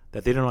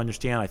 That they don't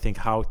understand, I think,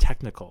 how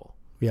technical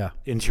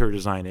interior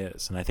design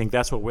is. And I think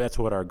that's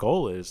what our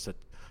goal is,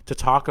 to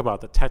talk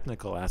about the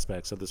technical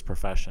aspects of this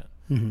profession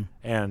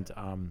and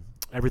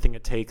everything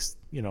it takes,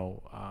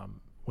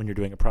 when you're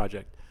doing a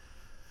project.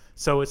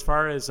 So as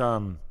far as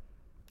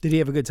did he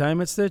have a good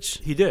time at Stitch?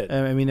 He did.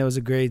 I mean, it was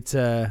a great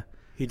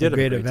he did a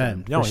great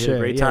event. No, he had a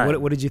great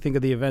time. What did you think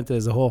of the event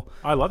as a whole?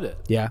 I loved it.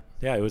 Yeah.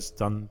 Yeah, it was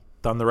done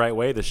the right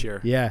way this year.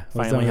 Yeah.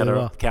 Finally had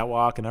a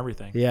catwalk and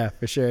everything. Yeah,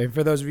 for sure. And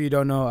for those of you who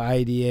don't know,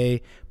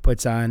 IIDA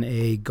puts on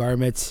a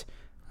garment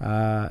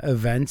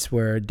event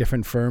where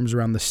different firms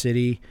around the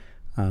city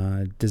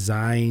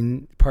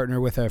partner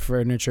with a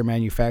furniture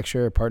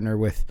manufacturer, partner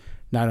with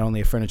not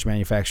only a furniture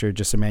manufacturer,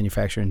 just a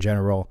manufacturer in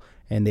general,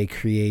 and they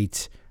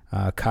create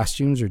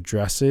costumes or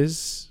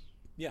dresses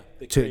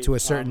to a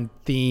certain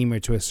theme or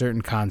to a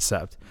certain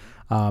concept.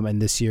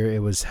 And this year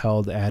it was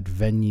held at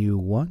Venue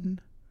 1.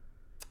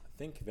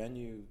 I think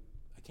Venue,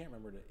 I can't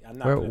remember it. I'm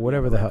not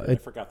whatever the hell. I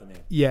forgot the name.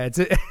 Yeah,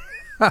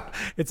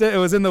 it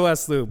was in the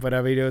West Loop, but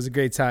I mean, it was a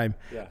great time.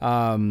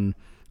 Yeah.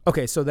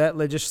 Okay, so that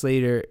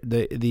legislator,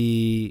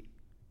 the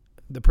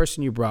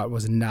person you brought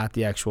was not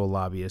the actual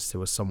lobbyist. It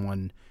was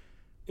someone.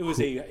 It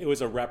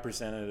was a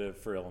representative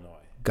for Illinois.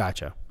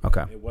 Gotcha.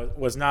 Okay. It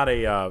was not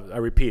I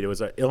repeat, it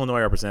was an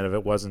Illinois representative.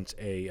 It wasn't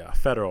a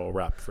federal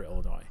rep for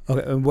Illinois.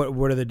 Okay. And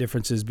what are the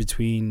differences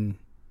between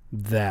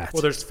that?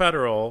 Well, there's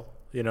federal,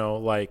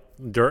 like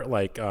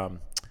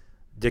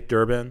Dick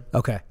Durbin.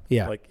 Okay.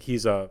 Yeah. Like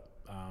he's I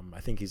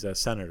think he's a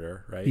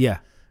senator, right? Yeah.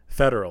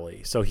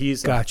 Federally. So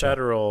he's Gotcha. a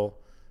federal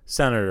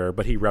senator,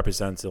 but he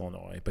represents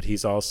Illinois. But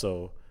he's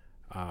also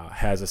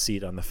has a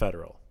seat on the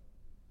federal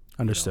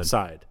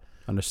side.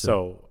 Understood.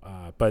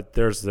 So, but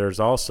there's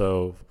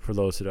also, for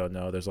those who don't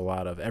know, there's a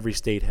lot of, every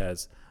state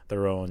has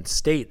their own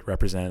state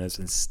representatives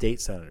and state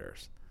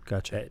senators.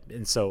 Gotcha.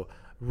 And so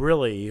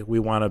really we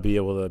want to be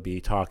able to be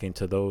talking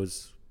to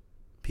those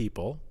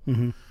people,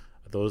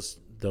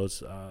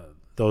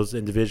 those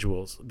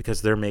individuals,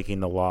 because they're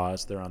making the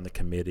laws, they're on the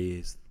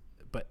committees.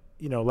 But,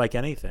 like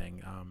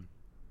anything,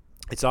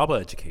 it's all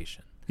about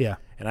education. Yeah.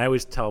 And I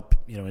always tell,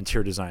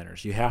 interior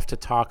designers, you have to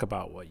talk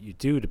about what you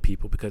do to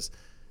people, because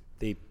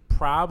they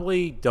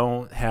probably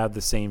don't have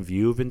the same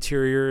view of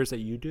interiors that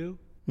you do.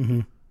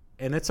 And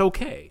it's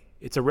okay.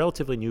 It's a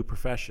relatively new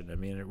profession. I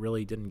mean, it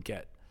really didn't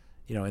get,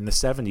 in the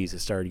 70s it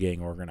started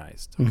getting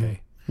organized.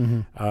 Okay.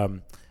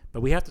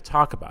 But we have to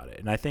talk about it.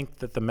 And I think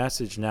that the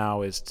message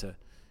now is to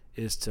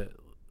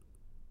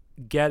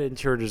get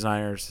interior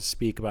designers to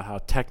speak about how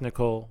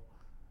technical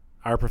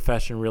our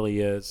profession really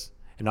is,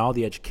 and all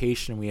the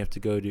education we have to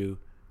go to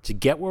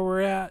get where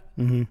we're at,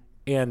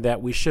 and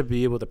that we should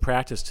be able to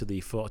practice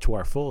to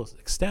our full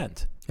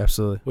extent.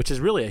 Absolutely. Which is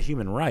really a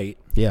human right.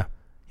 Yeah.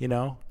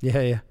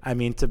 Yeah. I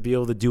mean, to be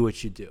able to do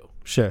what you do.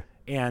 Sure.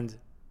 And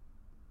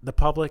the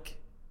public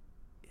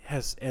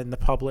is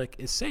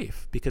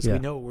safe, because we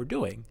know what we're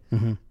doing,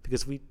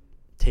 because we've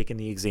taken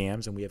the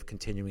exams and we have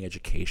continuing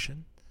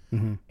education,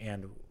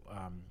 and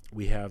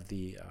we have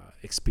the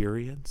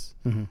experience,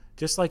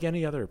 just like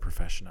any other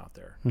profession out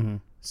there.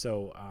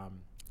 So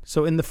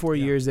in the 4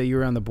 years that you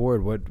were on the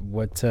board, what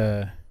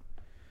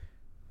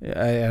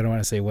I don't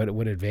want to say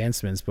what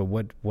advancements, but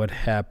what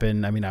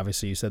happened? I mean,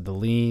 obviously you said the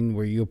lean.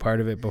 Were you a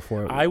part of it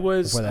before? I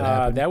was. Before that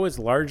happened? That was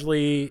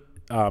largely.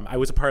 I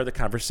was a part of the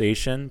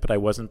conversation, but I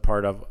wasn't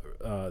part of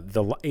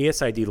the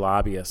ASID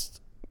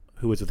lobbyist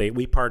who was with.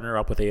 We partner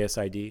up with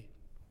ASID.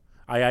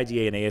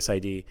 IIDA and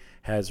ASID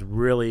has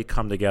really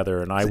come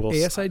together, and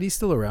Is ASID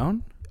still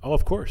around? Oh,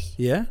 of course.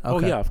 Yeah.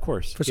 Okay. Oh, yeah, of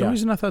course. For some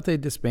reason, I thought they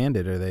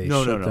disbanded, or they.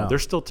 No. down. They're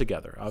still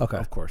together. Okay.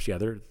 Of course. Yeah,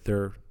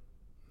 they're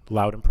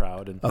loud and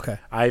proud. And okay.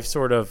 I've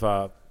sort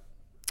of.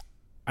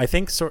 I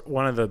think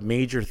one of the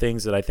major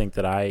things that I think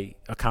that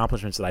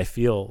accomplishments that I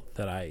feel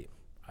that I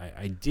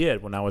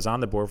did when I was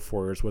on the board for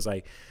 4 years was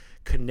I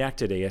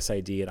connected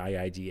ASID and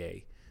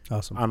IIDA.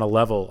 Awesome. On a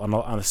level,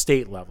 on a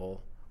state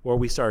level, where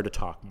we started to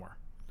talk more,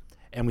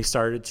 and we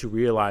started to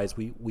realize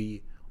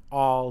we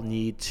all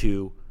need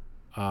to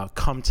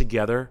come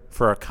together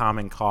for a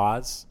common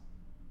cause.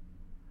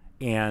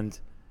 And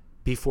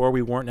before,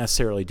 we weren't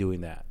necessarily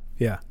doing that.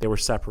 Yeah, they were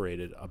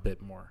separated a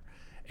bit more,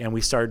 and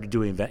we started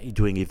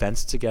doing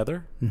events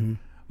together.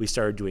 We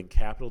started doing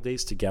Capitol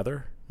Days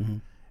together,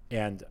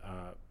 and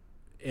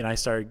I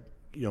started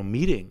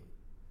meeting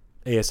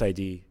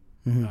ASID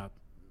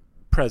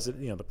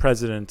president, the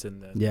president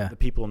and the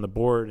people on the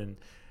board, and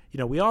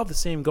we all have the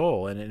same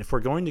goal. And if we're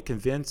going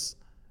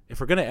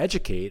to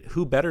educate,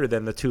 who better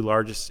than the two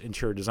largest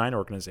interior design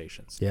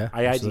organizations,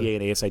 IIDA absolutely.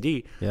 And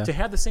ASID, to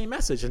have the same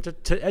message and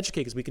to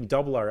educate, because we can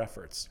double our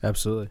efforts.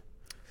 Absolutely.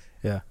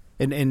 Yeah.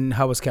 And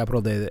how was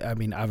Capitol Day? I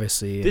mean,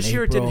 obviously this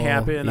year April, it didn't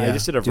happen. I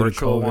just did a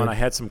virtual one. I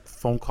had some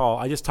phone call.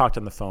 I just talked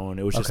on the phone.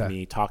 It was just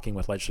me talking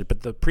with legislators.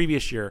 But the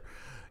previous year,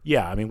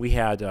 I mean, we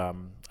had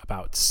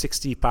about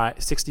 60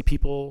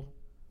 people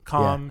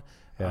come.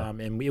 Yeah.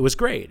 And it was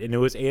great. And it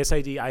was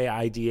ASID,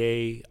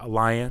 IIDA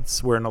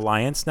alliance. We're an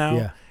alliance now.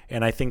 Yeah.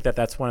 And I think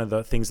that's one of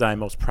the things that I'm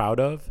most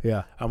proud of.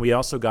 Yeah. We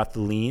also got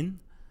the lean.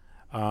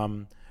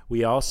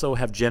 We also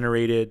have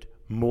generated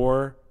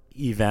more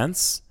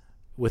events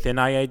within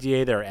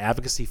IIDA that are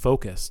advocacy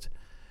focused.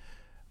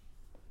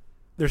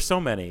 There's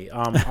so many.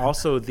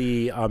 Also,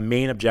 the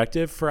main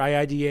objective for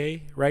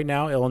IIDA right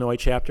now, Illinois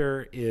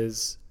chapter,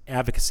 is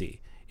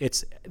advocacy.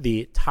 It's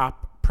the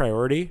top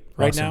priority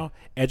right now.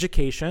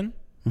 Education,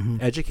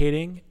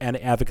 educating, and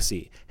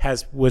advocacy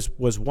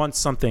was once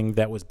something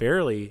that was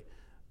barely,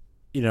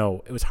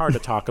 it was hard to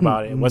talk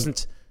about. It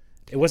wasn't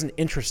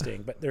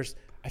interesting. But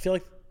I feel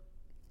like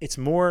it's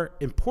more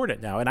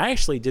important now. And I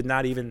actually did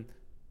not even.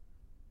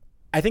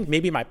 I think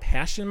maybe my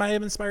passion might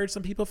have inspired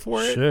some people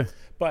for it. Sure.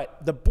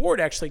 But the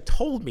board actually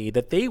told me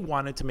that they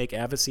wanted to make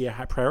advocacy a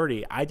high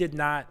priority. I did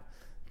not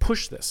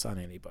push this on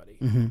anybody.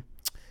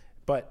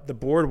 But the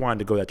board wanted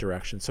to go that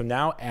direction. So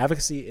now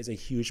advocacy is a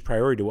huge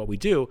priority to what we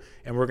do.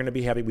 And we're going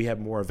to we have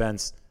more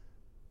events,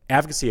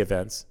 advocacy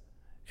events.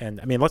 And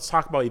I mean, let's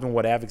talk about even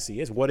what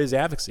advocacy is. What is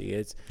advocacy?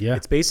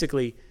 It's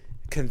basically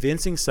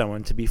convincing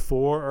someone to be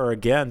for or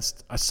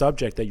against a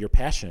subject that you're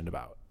passionate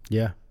about.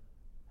 Yeah.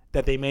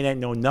 That they may not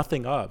know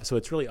nothing of. So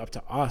it's really up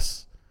to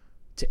us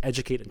to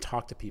educate and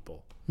talk to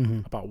people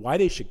about why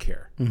they should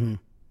care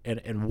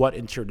and what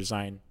interior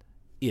design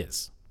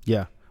is.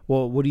 Yeah.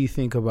 Well, what do you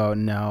think about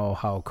now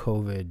how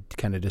COVID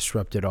kind of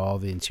disrupted all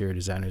the interior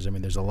designers? I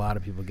mean, there's a lot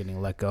of people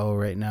getting let go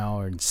right now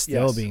or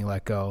still being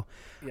let go.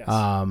 Yes.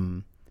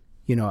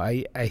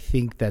 I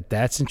think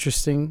that's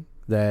interesting,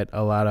 that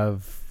a lot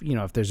of,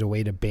 if there's a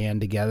way to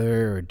band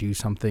together or do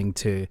something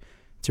to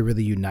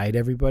really unite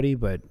everybody.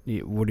 But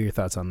what are your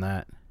thoughts on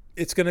that?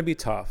 It's going to be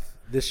tough.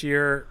 This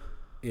year,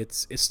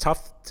 it's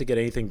tough to get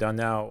anything done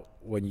now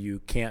when you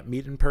can't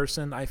meet in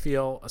person. I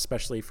feel,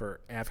 especially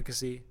for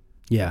advocacy.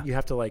 Yeah. You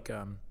have to I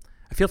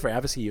feel for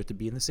advocacy, you have to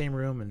be in the same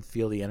room and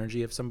feel the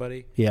energy of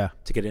somebody. Yeah.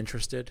 To get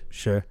interested.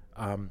 Sure.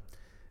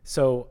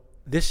 So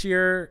this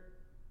year,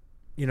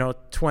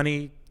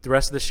 the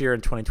rest of this year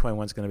in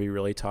 2021 is going to be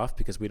really tough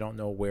because we don't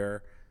know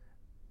where,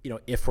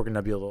 if we're going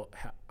to be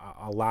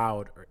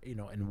allowed, or,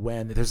 and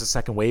when there's a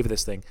second wave of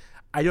this thing.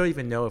 I don't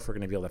even know if we're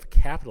going to be able to have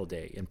Capitol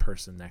Day in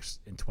person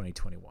in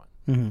 2021.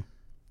 Mm-hmm.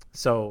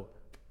 So,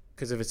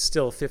 because if it's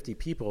still 50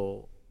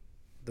 people,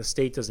 the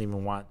state doesn't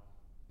even want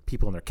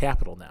people in their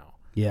capital now.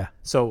 Yeah.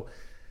 So,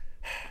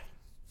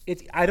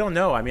 I don't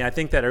know. I mean, I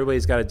think that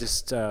everybody's got to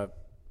just.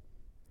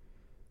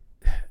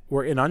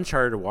 We're in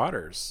uncharted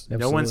waters. Absolutely.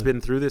 No one's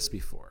been through this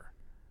before,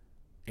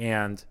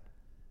 and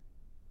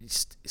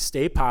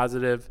stay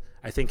positive.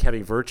 I think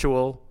having more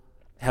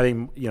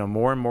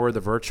and more of the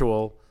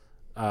virtual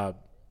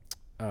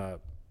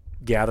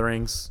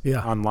gatherings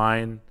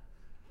online,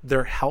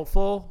 they're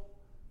helpful,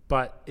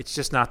 but it's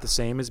just not the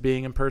same as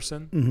being in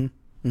person. Mm-hmm.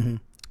 Mm-hmm.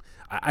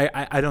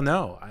 I don't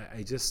know.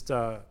 I just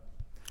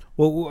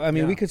well, I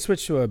mean, we could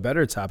switch to a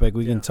better topic.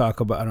 We can talk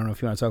about. I don't know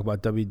if you want to talk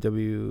about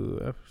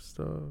WWF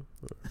stuff.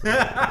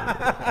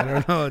 I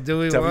don't know. Do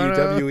we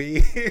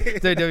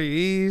WWE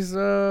WWE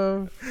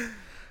stuff?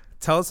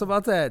 Tell us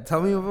about that.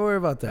 Tell me more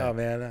about that. Oh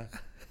man,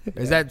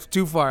 is that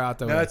too far out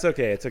the way? No, it's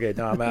okay. It's okay.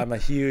 No, I'm a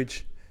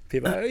huge.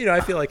 People,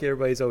 I feel like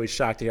everybody's always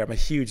shocked to hear I'm a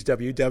huge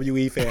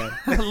WWE fan.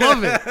 I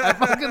love it. I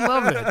fucking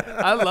love it.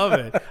 I love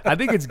it. I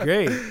think it's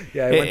great.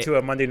 Yeah, I went to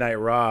a Monday Night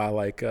Raw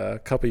like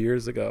a couple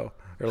years ago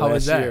or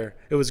last year.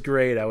 It was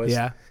great. I was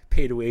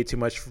paid way too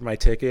much for my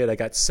ticket. I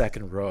got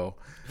second row.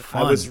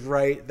 Fun. I was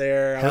right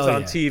there. I was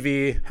on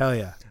TV. Hell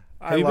yeah.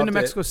 Have you been to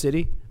Mexico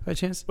City by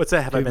chance? What's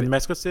that? Have I been to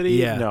Mexico City?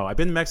 Yeah. No, I've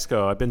been to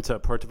Mexico. I've been to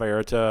Puerto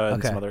Vallarta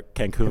and some other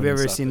Cancun. Have you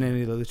ever seen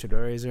any of the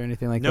luchadores or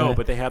anything like that? No,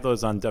 but they have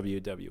those on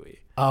WWE.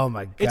 Oh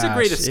my god! It's a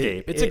great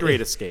escape. It's a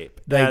great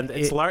escape. And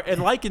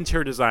and like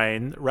interior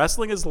design,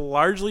 wrestling is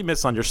largely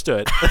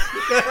misunderstood.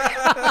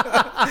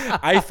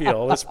 I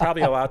feel there's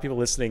probably a lot of people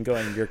listening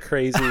going, "You're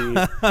crazy,"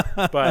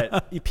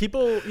 but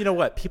people,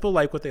 people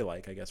like what they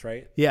like, I guess,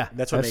 right? Yeah,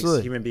 that's what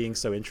makes human beings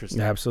so interesting.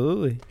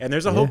 Absolutely. And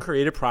there's a whole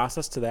creative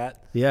process to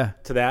that. Yeah.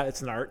 To that,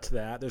 it's an art to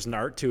that. There's an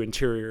art to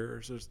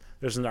interiors.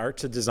 There's an art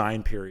to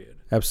design. Period.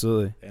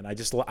 Absolutely. And I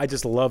just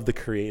love the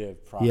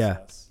creative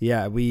process.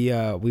 Yeah. We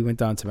went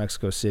down to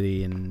Mexico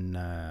City in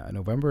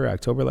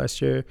October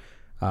last year.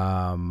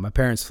 My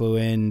parents flew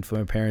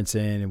my parents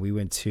in, and we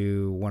went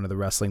to one of the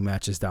wrestling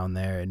matches down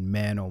there. And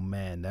man, oh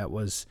man, that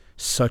was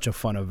such a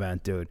fun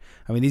event, dude.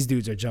 I mean, these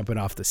dudes are jumping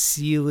off the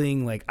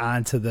ceiling, like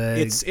onto the.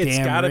 It's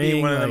got to be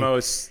one of the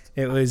most.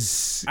 It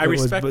was. I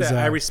respect that.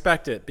 I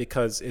respect it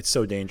because it's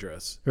so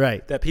dangerous.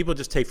 Right. That people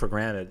just take for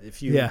granted.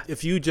 If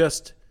you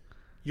just,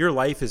 your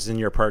life is in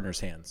your partner's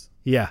hands.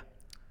 Yeah.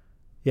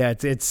 Yeah,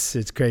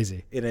 it's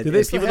crazy. And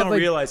people don't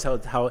realize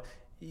how.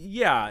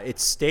 Yeah,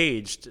 it's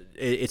staged,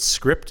 it's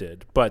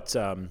scripted, but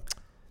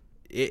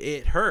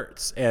it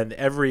hurts. And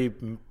every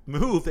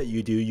move that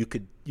you do, you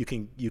can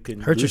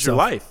hurt lose yourself. your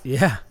life.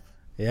 Yeah.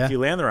 Yeah. If you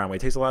land the wrong way, it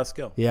takes a lot of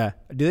skill. Yeah.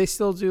 Do they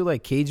still do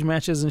like cage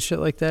matches and shit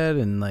like that?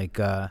 And like,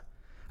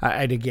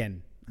 I'd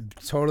again,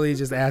 totally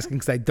just asking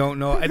because I don't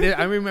know.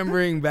 I'm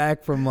remembering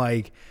back from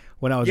like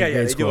when I was in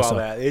grade school. They do all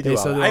that. They do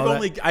all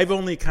that. I've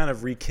only kind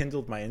of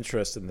rekindled my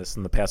interest in this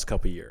in the past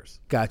couple of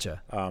years.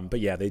 Gotcha. But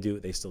yeah,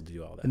 they still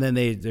do all that. And then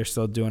they're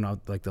still doing all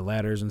like the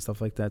ladders and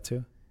stuff like that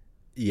too.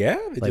 Yeah,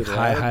 they do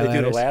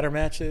the ladder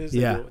matches.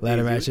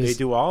 Ladder matches. They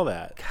do all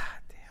that. God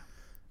damn,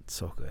 it's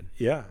so good.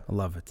 Yeah, I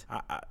love it.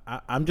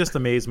 I'm just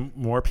amazed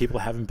more people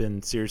haven't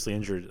been seriously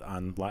injured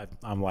on live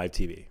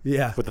TV.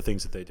 Yeah, with the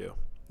things that they do.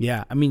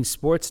 Yeah, I mean,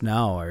 sports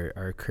now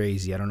are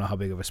crazy. I don't know how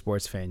big of a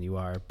sports fan you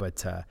are,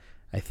 but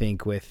I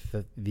think with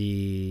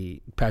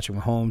the Patrick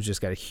Mahomes just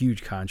got a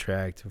huge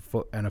contract,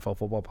 NFL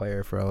football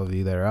player for all of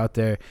you that are out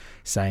there,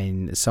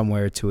 signed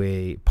somewhere to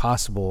a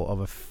possible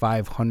of a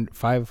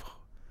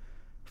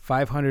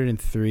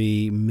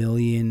 $503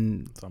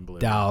 million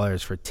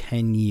for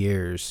 10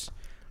 years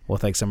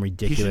with like some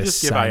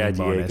ridiculous you should just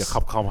give IIDA a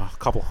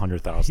couple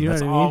 $100,000. You know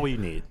That's all we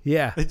need.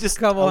 Yeah,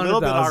 just a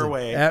little bit our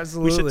way.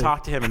 Absolutely. We should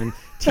talk to him and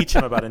teach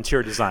him about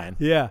interior design.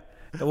 Yeah.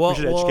 Well,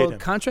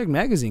 Contract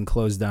Magazine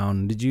closed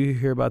down. Did you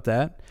hear about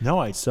that? No,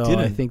 I didn't.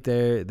 I think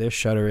they're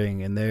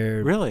shuttering, and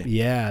they're really,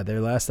 their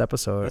last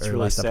episode. That's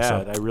really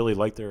sad. I really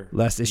like their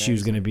last issue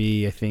is going to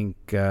be, I think,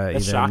 either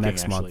shocking,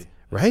 next actually. month.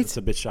 Right? It's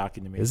a bit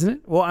shocking to me, isn't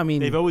it? Well, I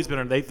mean, they've always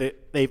been.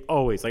 They've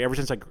always ever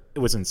since it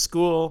was in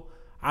school.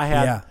 I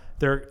had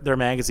their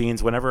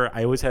magazines. Whenever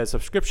I always had a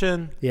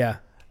subscription. Yeah.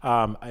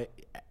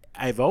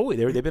 They've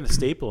been a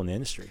staple in the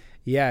industry.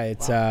 Yeah,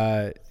 it's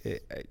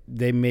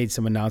they made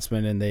some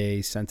announcement and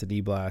they sent an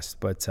e-blast,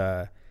 but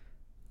I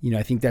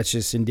think that's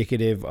just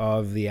indicative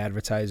of the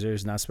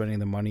advertisers not spending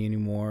the money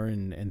anymore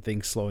and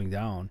things slowing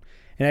down.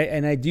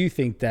 And I do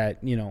think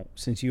that,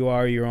 since you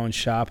are your own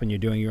shop and you're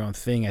doing your own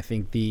thing, I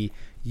think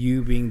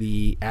you being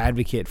the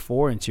advocate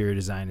for interior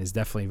design is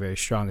definitely very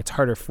strong. It's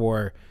harder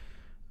for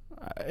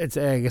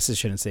I guess I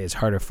shouldn't say it's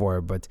harder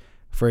for, but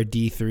for a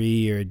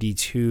D3 or a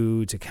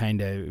D2 to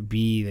kind of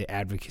be the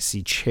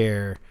advocacy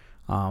chair,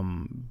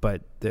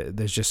 but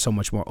there's just so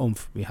much more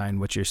oomph behind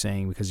what you're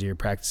saying because you're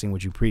practicing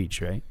what you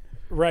preach, right?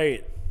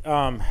 Right.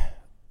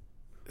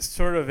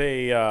 Sort of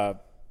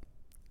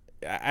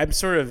I'm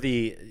sort of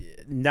the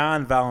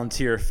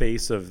non-volunteer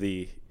face of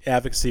the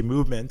advocacy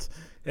movement,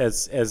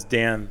 as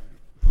Dan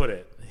put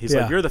it. He's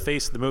like, you're the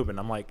face of the movement.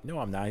 I'm like, no,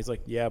 I'm not. He's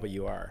like, yeah, but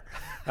you are.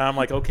 And I'm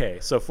like, okay.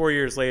 So 4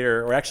 years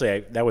later, or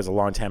actually that was a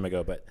long time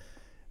ago, but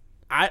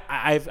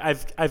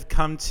I've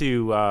come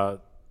to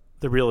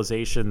the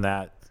realization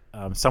that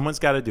someone's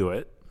got to do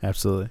it.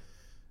 Absolutely.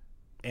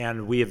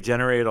 And we have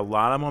generated a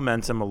lot of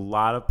momentum, a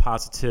lot of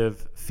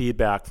positive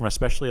feedback from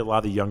especially a lot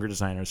of the younger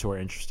designers who are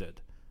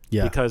interested.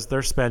 Yeah. Because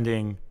they're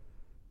spending,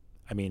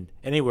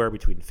 anywhere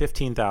between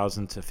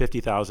 $15,000 to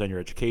 $50,000 on your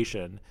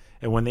education.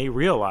 And when they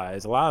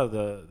realize, a lot of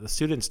the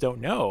students don't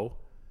know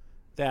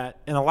that,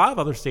 in a lot of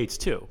other states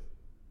too,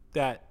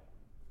 that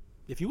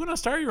if you want to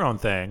start your own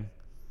thing,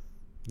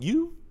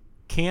 you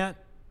can't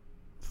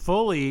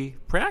fully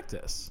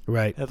practice.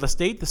 Right. The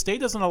state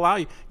doesn't allow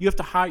you. You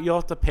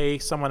have to pay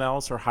someone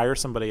else or hire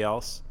somebody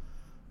else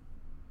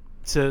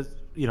to,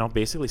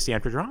 basically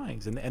stamp your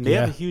drawings. And they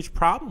have a huge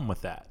problem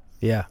with that.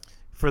 Yeah.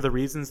 For the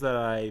reasons that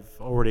I've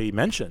already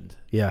mentioned.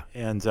 Yeah.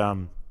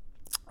 And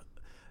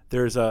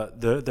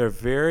they're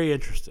very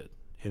interested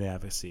in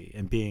advocacy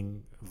and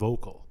being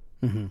vocal.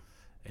 Mm-hmm.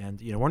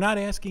 And we're not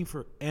asking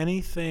for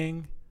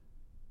anything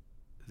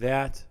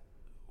that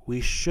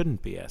we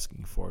shouldn't be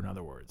asking for. In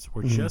other words,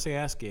 we're just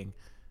asking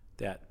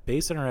that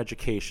based on our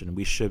education,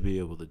 we should be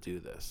able to do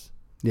this.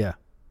 Yeah.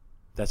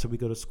 That's what we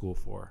go to school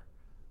for.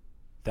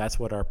 That's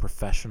what our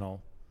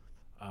professional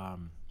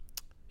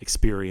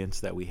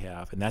experience that we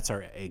have, and that's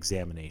our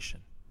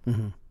examination.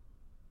 Mm-hmm.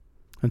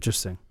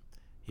 Interesting.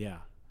 Yeah.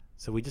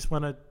 So we just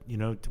want to,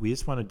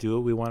 do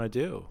what we want to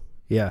do.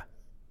 Yeah.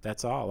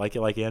 That's all. Like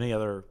any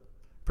other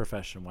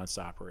profession wants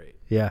to operate.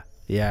 Yeah.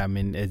 Yeah.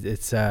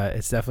 It's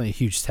definitely a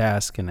huge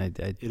task, and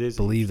I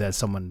believe that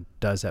someone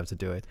does have to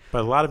do it.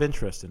 But a lot of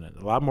interest in it.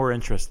 A lot more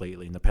interest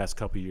lately in the past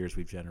couple of years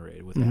we've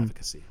generated with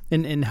advocacy.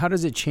 And how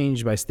does it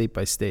change by state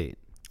by state?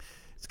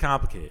 It's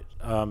complicated.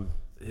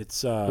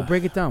 We'll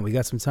break it down. We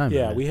got some time.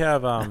 Yeah, we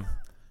have.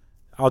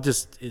 I'll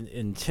just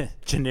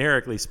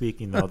generically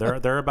speaking though,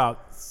 there are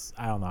about,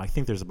 I don't know. I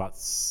think there's about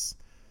 6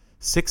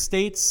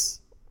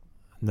 states: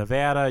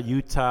 Nevada,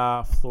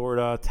 Utah,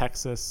 Florida,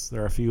 Texas.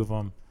 There are a few of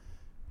them.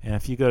 And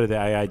if you go to the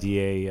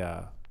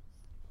IIDA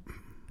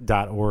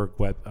 .org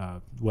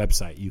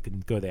website, you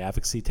can go to the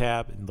advocacy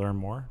tab and learn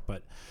more.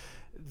 But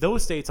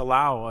those states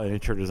allow an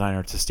interior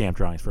designer to stamp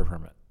drawings for a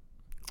permit.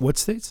 What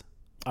states?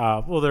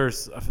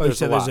 There's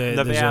a lot.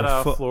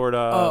 Nevada,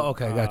 Florida. Oh,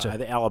 okay,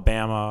 gotcha.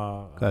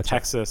 Alabama, gotcha.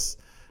 Texas.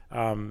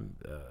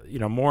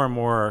 More and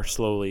more are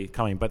slowly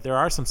coming, but there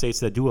are some states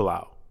that do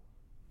allow.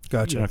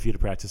 Gotcha. For you to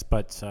practice,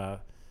 but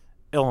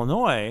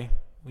Illinois,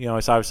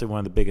 it's obviously one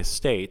of the biggest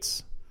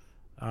states.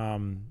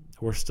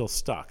 We're still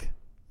stuck.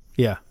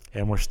 Yeah.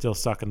 And we're still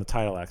stuck in the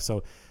Title Act.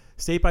 So,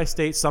 state by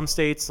state, some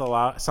states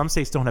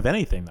don't have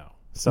anything though.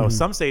 So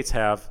some states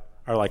are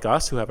like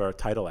us, who have our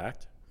Title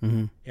Act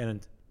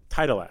and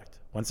Title Act.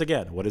 Once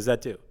again, what does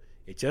that do?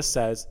 It just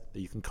says that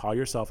you can call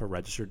yourself a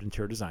registered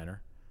interior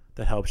designer.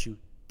 That helps you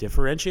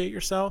differentiate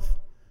yourself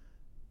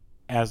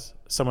as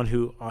someone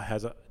who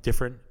has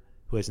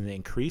an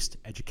increased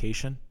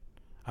education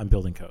on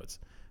building codes.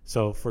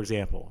 So, for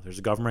example, there's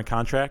a government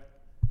contract,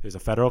 there's a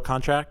federal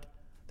contract.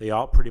 They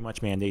all pretty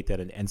much mandate that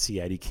an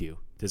NCIDQ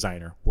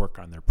designer work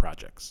on their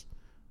projects.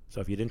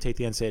 So if you didn't take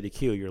the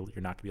NCIDQ, you're not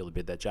going to be able to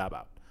bid that job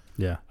out.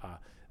 Yeah.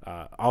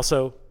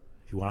 Also,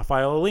 if you want to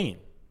file a lien,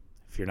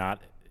 if you're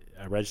not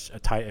a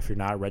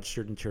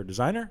registered interior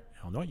designer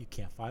in Illinois, you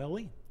can't file a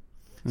lien.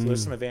 So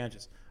there's some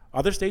advantages.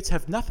 Other states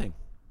have nothing.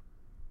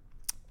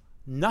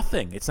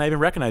 Nothing. It's not even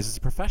recognized as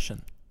a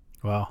profession.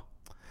 Wow.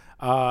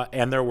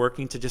 And they're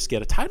working to just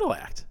get a Title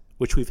Act,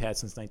 which we've had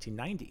since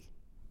 1990.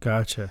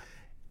 Gotcha.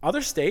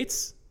 Other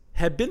states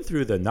have been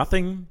through the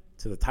nothing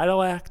to the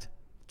Title Act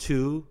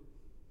to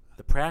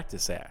the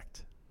Practice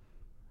Act.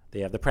 They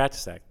have the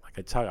Practice Act. Like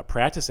I tell you, a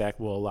Practice Act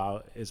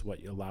is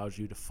what allows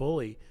you to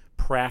fully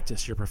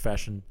practice your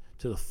profession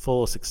to the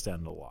fullest extent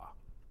of the law.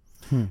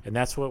 And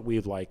that's what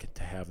we'd like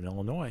to have in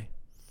Illinois,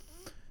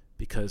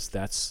 because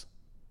that's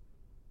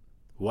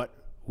what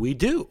we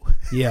do.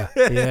 Yeah.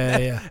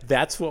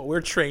 That's what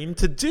we're trained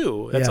to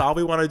do. That's all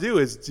we want to do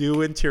is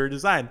do interior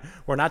design.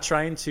 We're not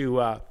trying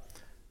to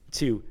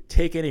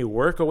take any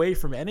work away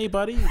from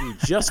anybody. We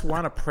just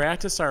want to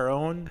practice our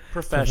own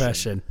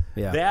profession.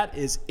 Yeah. That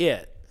is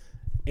it.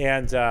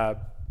 And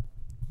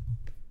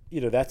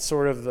that's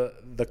sort of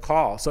the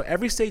call. So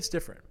every state's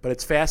different, but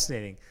it's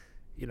fascinating.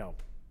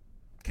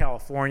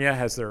 California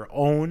has their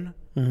own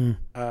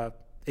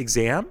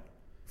exam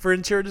for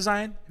interior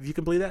design, if you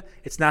can believe that.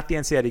 It's not the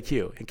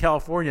NCIDQ. In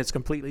California, it's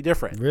completely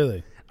different.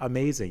 Really?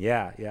 Amazing.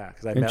 Yeah.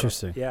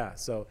 Interesting.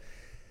 So,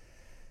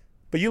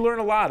 but you learn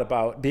a lot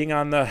about being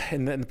in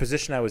the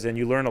position I was in.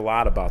 You learn a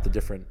lot about the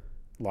different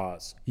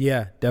laws.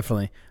 Yeah,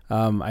 definitely.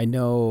 I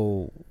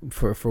know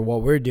for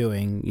what we're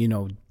doing,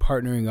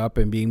 partnering up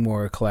and being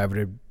more a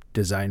collaborative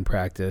design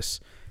practice,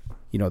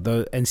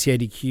 the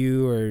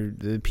NCIDQ or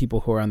the people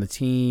who are on the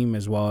team,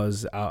 as well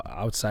as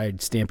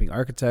outside stamping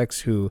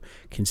architects who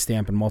can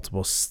stamp in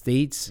multiple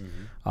states.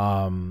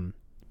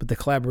 But the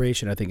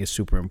collaboration, I think, is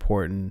super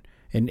important.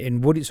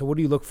 And what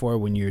do you look for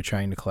when you're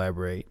trying to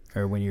collaborate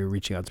or when you're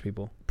reaching out to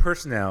people?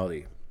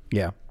 Personality.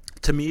 Yeah.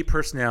 To me,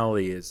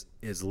 personality is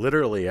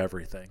literally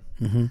everything.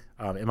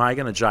 Am I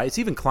going to jive? It's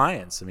even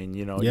clients. I mean,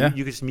 you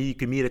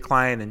can meet a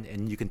client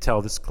and you can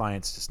tell this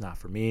client's just not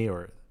for me,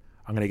 or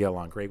I'm going to get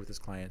along great with this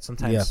client.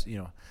 Sometimes,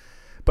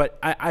 but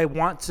I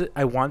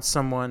want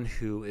someone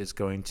who is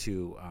going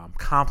to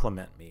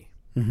compliment me.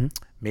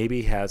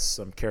 Maybe has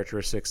some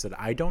characteristics that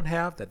I don't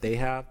have, that they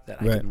have,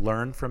 that I can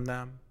learn from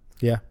them.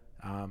 Yeah.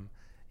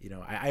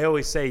 I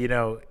always say,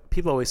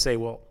 people always say,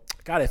 well,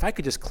 God, if I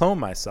could just clone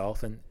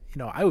myself and,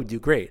 I would do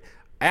great.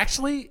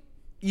 Actually,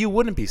 you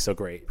wouldn't be so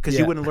great because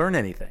you wouldn't learn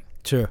anything.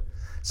 True.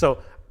 So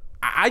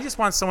I just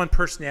want someone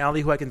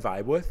personality who I can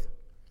vibe with,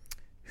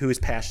 who is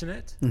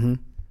passionate,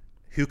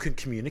 who can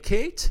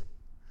communicate.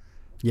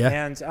 Yeah.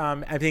 And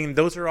I think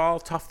those are all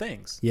tough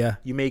things. Yeah.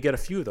 You may get a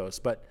few of those,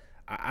 but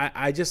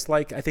I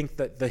think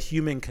that the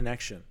human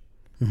connection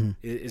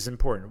is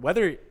important,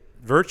 whether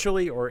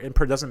virtually or in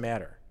person, doesn't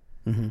matter.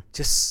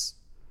 Just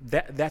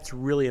that's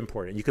really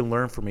important. You can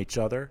learn from each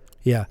other.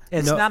 Yeah.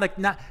 And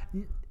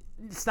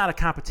it's not a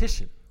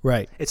competition.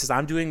 Right. It's just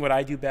I'm doing what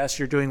I do best.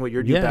 You're doing what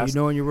you do best.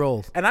 Yeah, your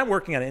role. And I'm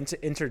working on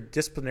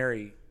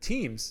interdisciplinary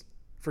teams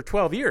for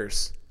 12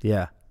 years.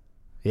 Yeah.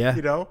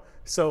 Yeah.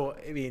 So,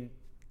 I mean,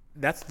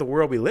 that's the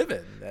world we live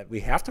in, that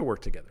we have to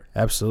work together.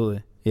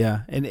 Absolutely.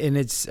 Yeah. And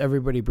it's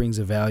everybody brings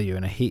a value,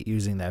 and I hate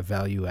using that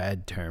value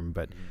add term,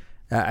 but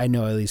I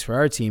know at least for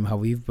our team how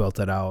we've built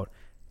it out.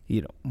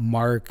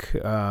 Mark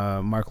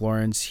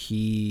Lawrence,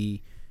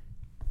 he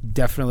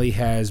definitely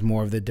has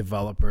more of the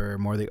developer,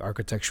 more of the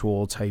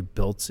architectural type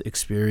built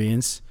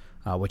experience,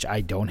 which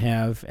I don't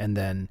have. And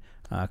then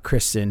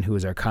Kristen, who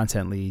is our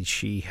content lead,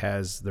 she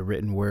has the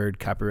written word,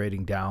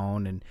 copywriting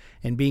down,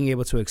 and being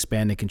able to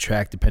expand and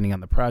contract depending on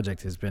the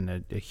project has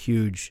been a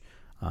huge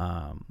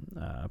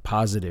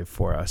positive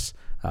for us,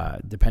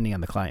 depending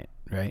on the client,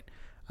 right?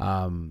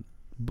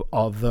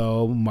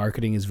 Although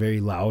marketing is very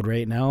loud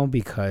right now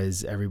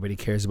because everybody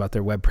cares about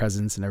their web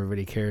presence and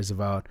everybody cares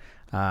about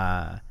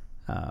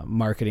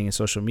marketing and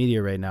social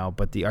media right now,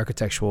 but the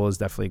architectural is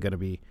definitely going to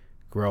be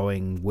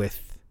growing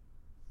with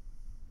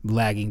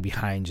lagging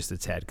behind just a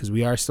tad because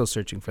we are still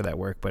searching for that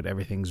work, but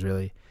everything's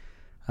really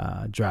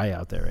dry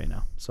out there right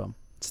now. So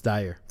it's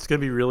dire. It's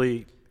going to be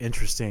really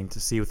interesting to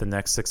see with the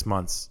next 6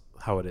 months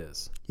how it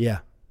is. Yeah.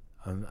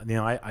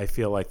 I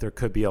feel like there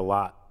could be a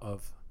lot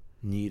of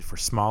need for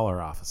smaller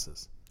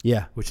offices.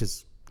 Yeah. Which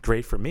is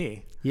great for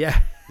me. Yeah.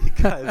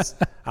 Because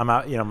I'm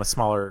a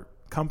smaller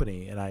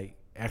company and I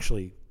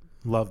actually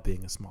love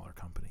being a smaller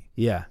company.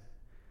 Yeah.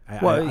 I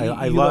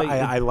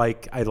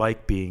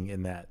like being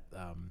in that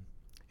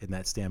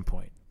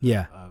standpoint.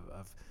 Yeah.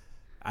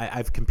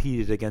 I've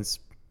competed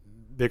against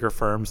bigger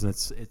firms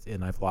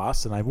and I've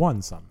lost and I've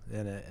won some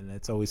and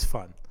it's always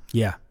fun.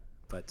 Yeah.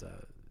 But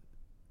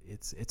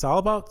it's all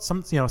about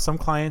some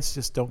clients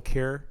just don't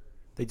care.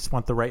 They just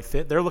want the right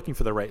fit. They're looking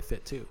for the right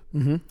fit too.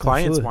 Clients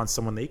Absolutely. want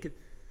someone they could,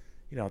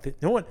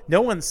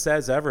 no one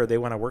says ever they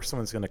want to work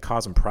someone who's going to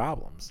cause them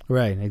problems.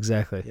 Right.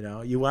 Exactly.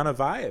 You want a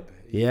vibe.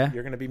 Yeah.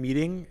 You're going to be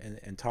meeting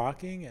and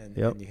talking and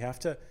you have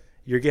to.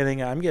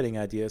 I'm getting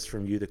ideas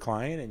from you, the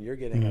client, and you're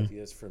getting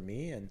ideas from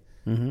me, and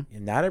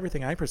not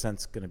everything I present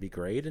is going to be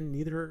great, and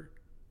neither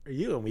are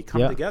you. And we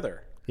come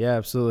together. Yeah,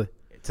 absolutely.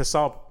 To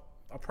solve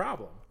a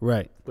problem.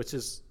 Right. Which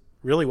is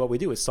really what we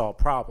do, is solve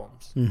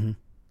problems.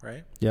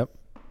 Right. Yep.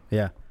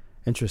 Yeah.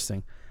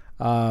 Interesting.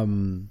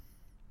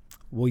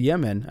 Well, yeah,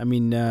 man. I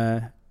mean,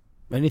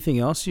 anything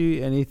else?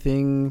 Any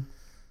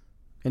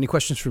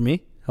questions for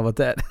me? How about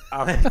that?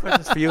 Any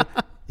questions for you?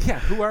 Yeah,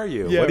 who are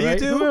you? Yeah, what do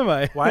right? you do? Who am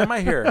I? Why am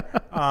I here?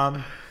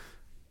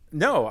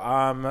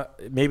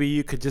 Maybe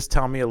you could just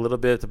tell me a little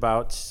bit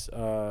about,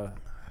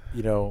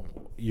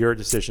 your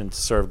decision to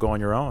sort of go on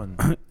your own.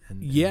 I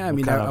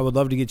would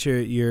love to get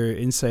your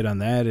insight on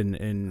that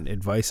and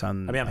advice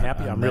on. I'm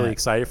happy. I'm really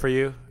excited for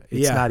you.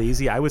 It's not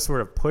easy. I was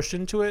sort of pushed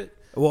into it.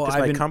 Well,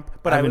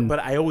 but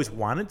I always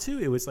wanted to.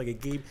 It was like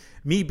it gave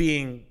me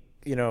being,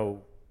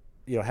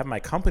 have my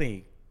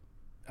company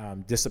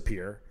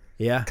disappear.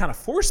 Yeah. Kind of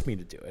forced me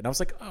to do it. And I was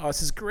like, oh,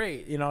 this is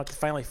great, to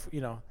finally,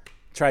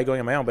 try going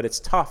on my own. But it's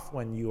tough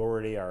when you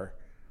already are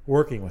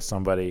working with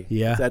somebody.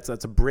 Yeah. That's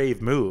a brave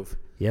move.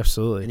 Yeah,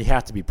 absolutely. And you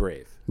have to be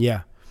brave.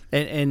 Yeah.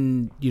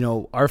 And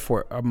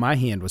my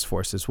hand was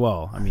forced as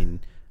well. I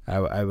mean,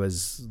 I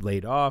was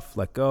laid off,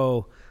 let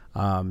go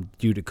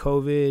due to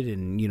COVID.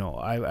 And,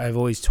 I've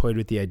always toyed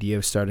with the idea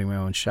of starting my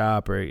own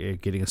shop or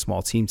getting a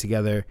small team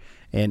together.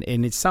 And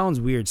it sounds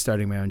weird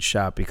starting my own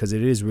shop because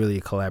it is really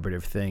a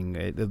collaborative thing,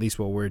 at least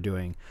what we're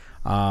doing.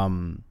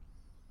 But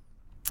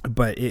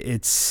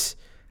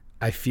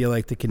I feel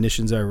like the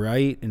conditions are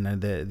right,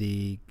 and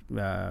the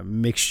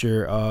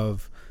mixture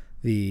of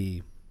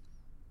the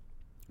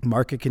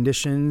market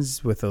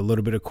conditions with a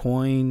little bit of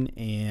coin,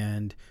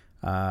 and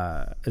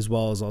as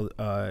well as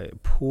a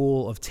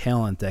pool of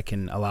talent that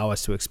can allow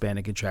us to expand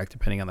and contract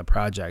depending on the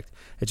project.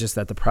 It's just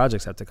that the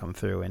projects have to come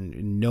through,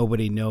 and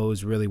nobody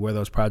knows really where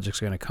those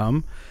projects are going to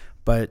come.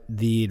 But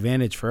the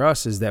advantage for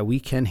us is that we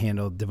can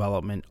handle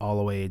development all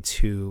the way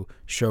to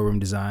showroom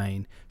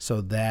design.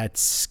 So that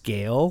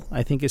scale,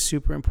 I think, is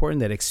super important.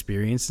 That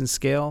experience and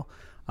scale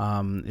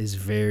is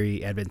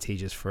very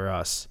advantageous for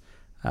us.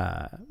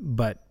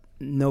 But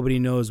nobody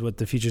knows what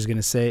the future is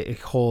going to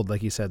hold,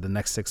 like you said, the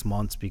next 6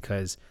 months,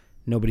 because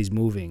nobody's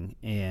moving,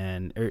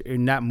 and or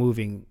not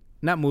moving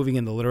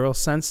in the literal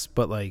sense,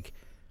 but like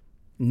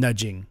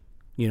nudging.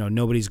 You know,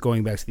 nobody's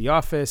going back to the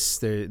office.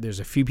 There's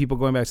a few people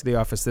going back to the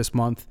office this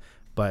month,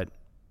 but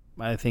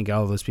I think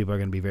all of those people are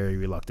going to be very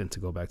reluctant to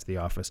go back to the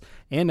office.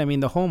 And I mean,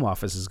 the home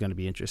office is going to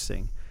be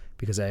interesting,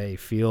 because I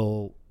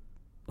feel,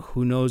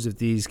 who knows if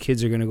these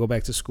kids are going to go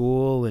back to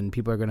school and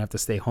people are going to have to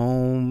stay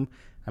home.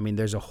 I mean,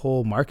 there's a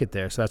whole market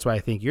there. So that's why I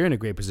think you're in a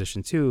great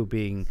position too,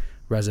 being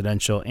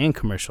residential and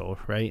commercial,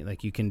 right?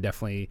 Like, you can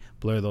definitely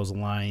blur those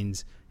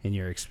lines in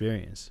your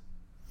experience.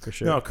 For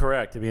sure. No,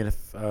 correct. I mean,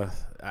 if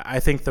I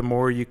think the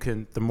more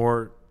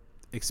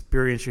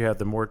experience you have,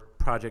 the more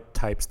project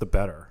types, the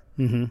better.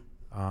 Mm-hmm.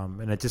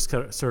 And it just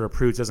sort of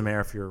proves, doesn't matter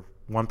if you're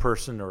one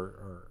person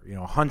or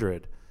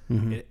 100.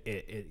 Mm-hmm.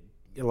 It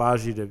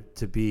allows you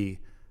to be,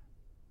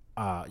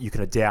 you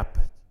can adapt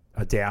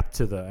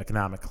to the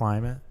economic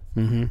climate.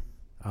 Mm-hmm.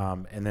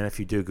 And then if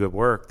you do good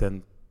work,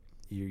 then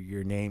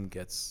your name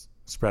gets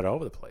spread all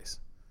over the place.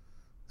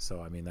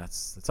 So, I mean,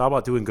 it's all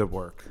about doing good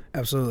work.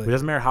 Absolutely. It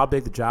doesn't matter how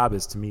big the job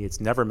is to me. It's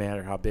never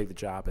mattered how big the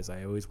job is.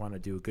 I always want to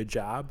do a good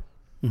job.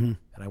 Mm-hmm.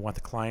 And I want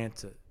the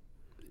client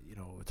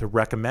to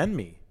recommend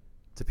me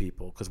to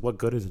people, because what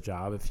good is a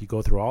job if you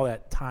go through all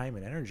that time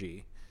and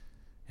energy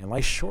and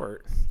life's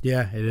short?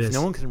 Yeah, it is.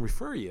 No one can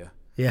refer you.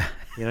 Yeah.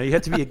 You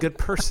have to be a good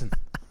person.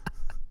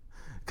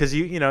 Because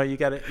you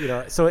got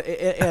to, so,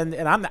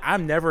 and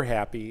I'm never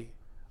happy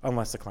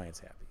unless the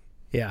client's happy.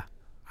 Yeah.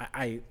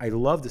 I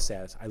love the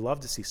status. I love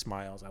to see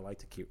smiles. I like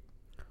to keep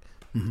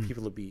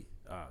people to be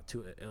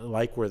to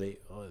like where the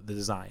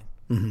design.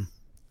 Mm-hmm.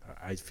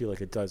 I feel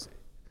like it does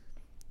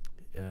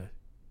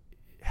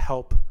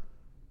help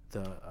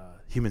the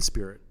human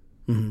spirit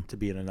to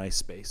be in a nice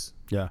space.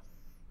 Yeah,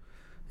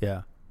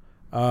 yeah.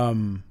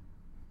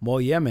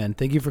 Well, yeah, man.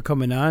 Thank you for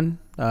coming on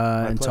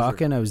and pleasure.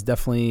 talking. I was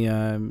definitely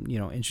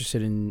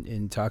interested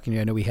in talking to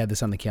you. I know we had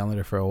this on the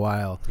calendar for a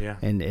while. Yeah.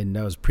 And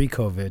that was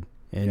pre-COVID.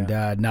 And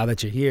now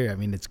that you're here, I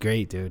mean, it's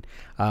great, dude.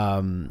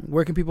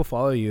 Where can people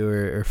follow you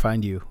or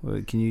find you?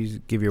 Can you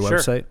give your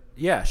website?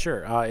 Yeah,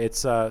 sure.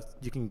 It's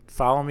you can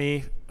follow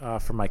me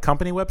from my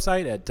company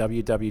website at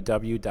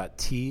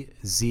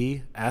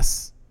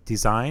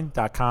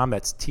www.tzsdesign.com.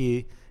 That's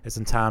T as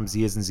in Tom,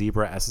 Z as in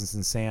Zebra, S as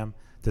in Sam,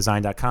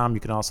 design.com. You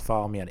can also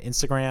follow me on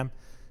Instagram,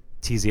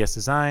 TZS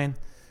Design,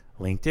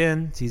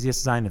 LinkedIn, TZS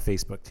Design, and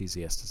Facebook,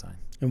 TZS Design.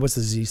 And what's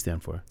the Z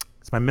stand for?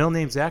 It's my middle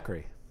name,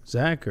 Zachary.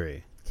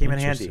 Zachary. Came in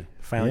handy.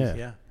 Finally,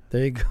 yeah.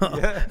 There you go.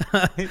 Yeah.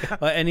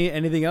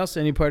 Anything else?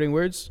 Any parting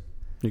words?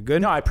 You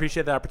good? No, I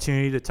appreciate the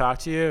opportunity to talk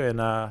to you, and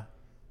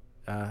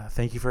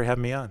thank you for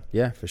having me on.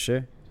 Yeah, for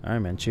sure. All right,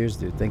 man. Cheers,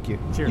 dude. Thank you.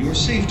 Cheers. Your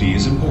safety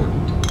is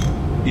important.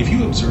 If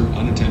you observe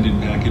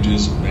unattended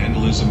packages,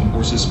 vandalism,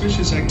 or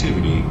suspicious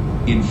activity,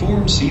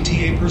 inform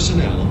CTA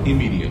personnel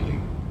immediately.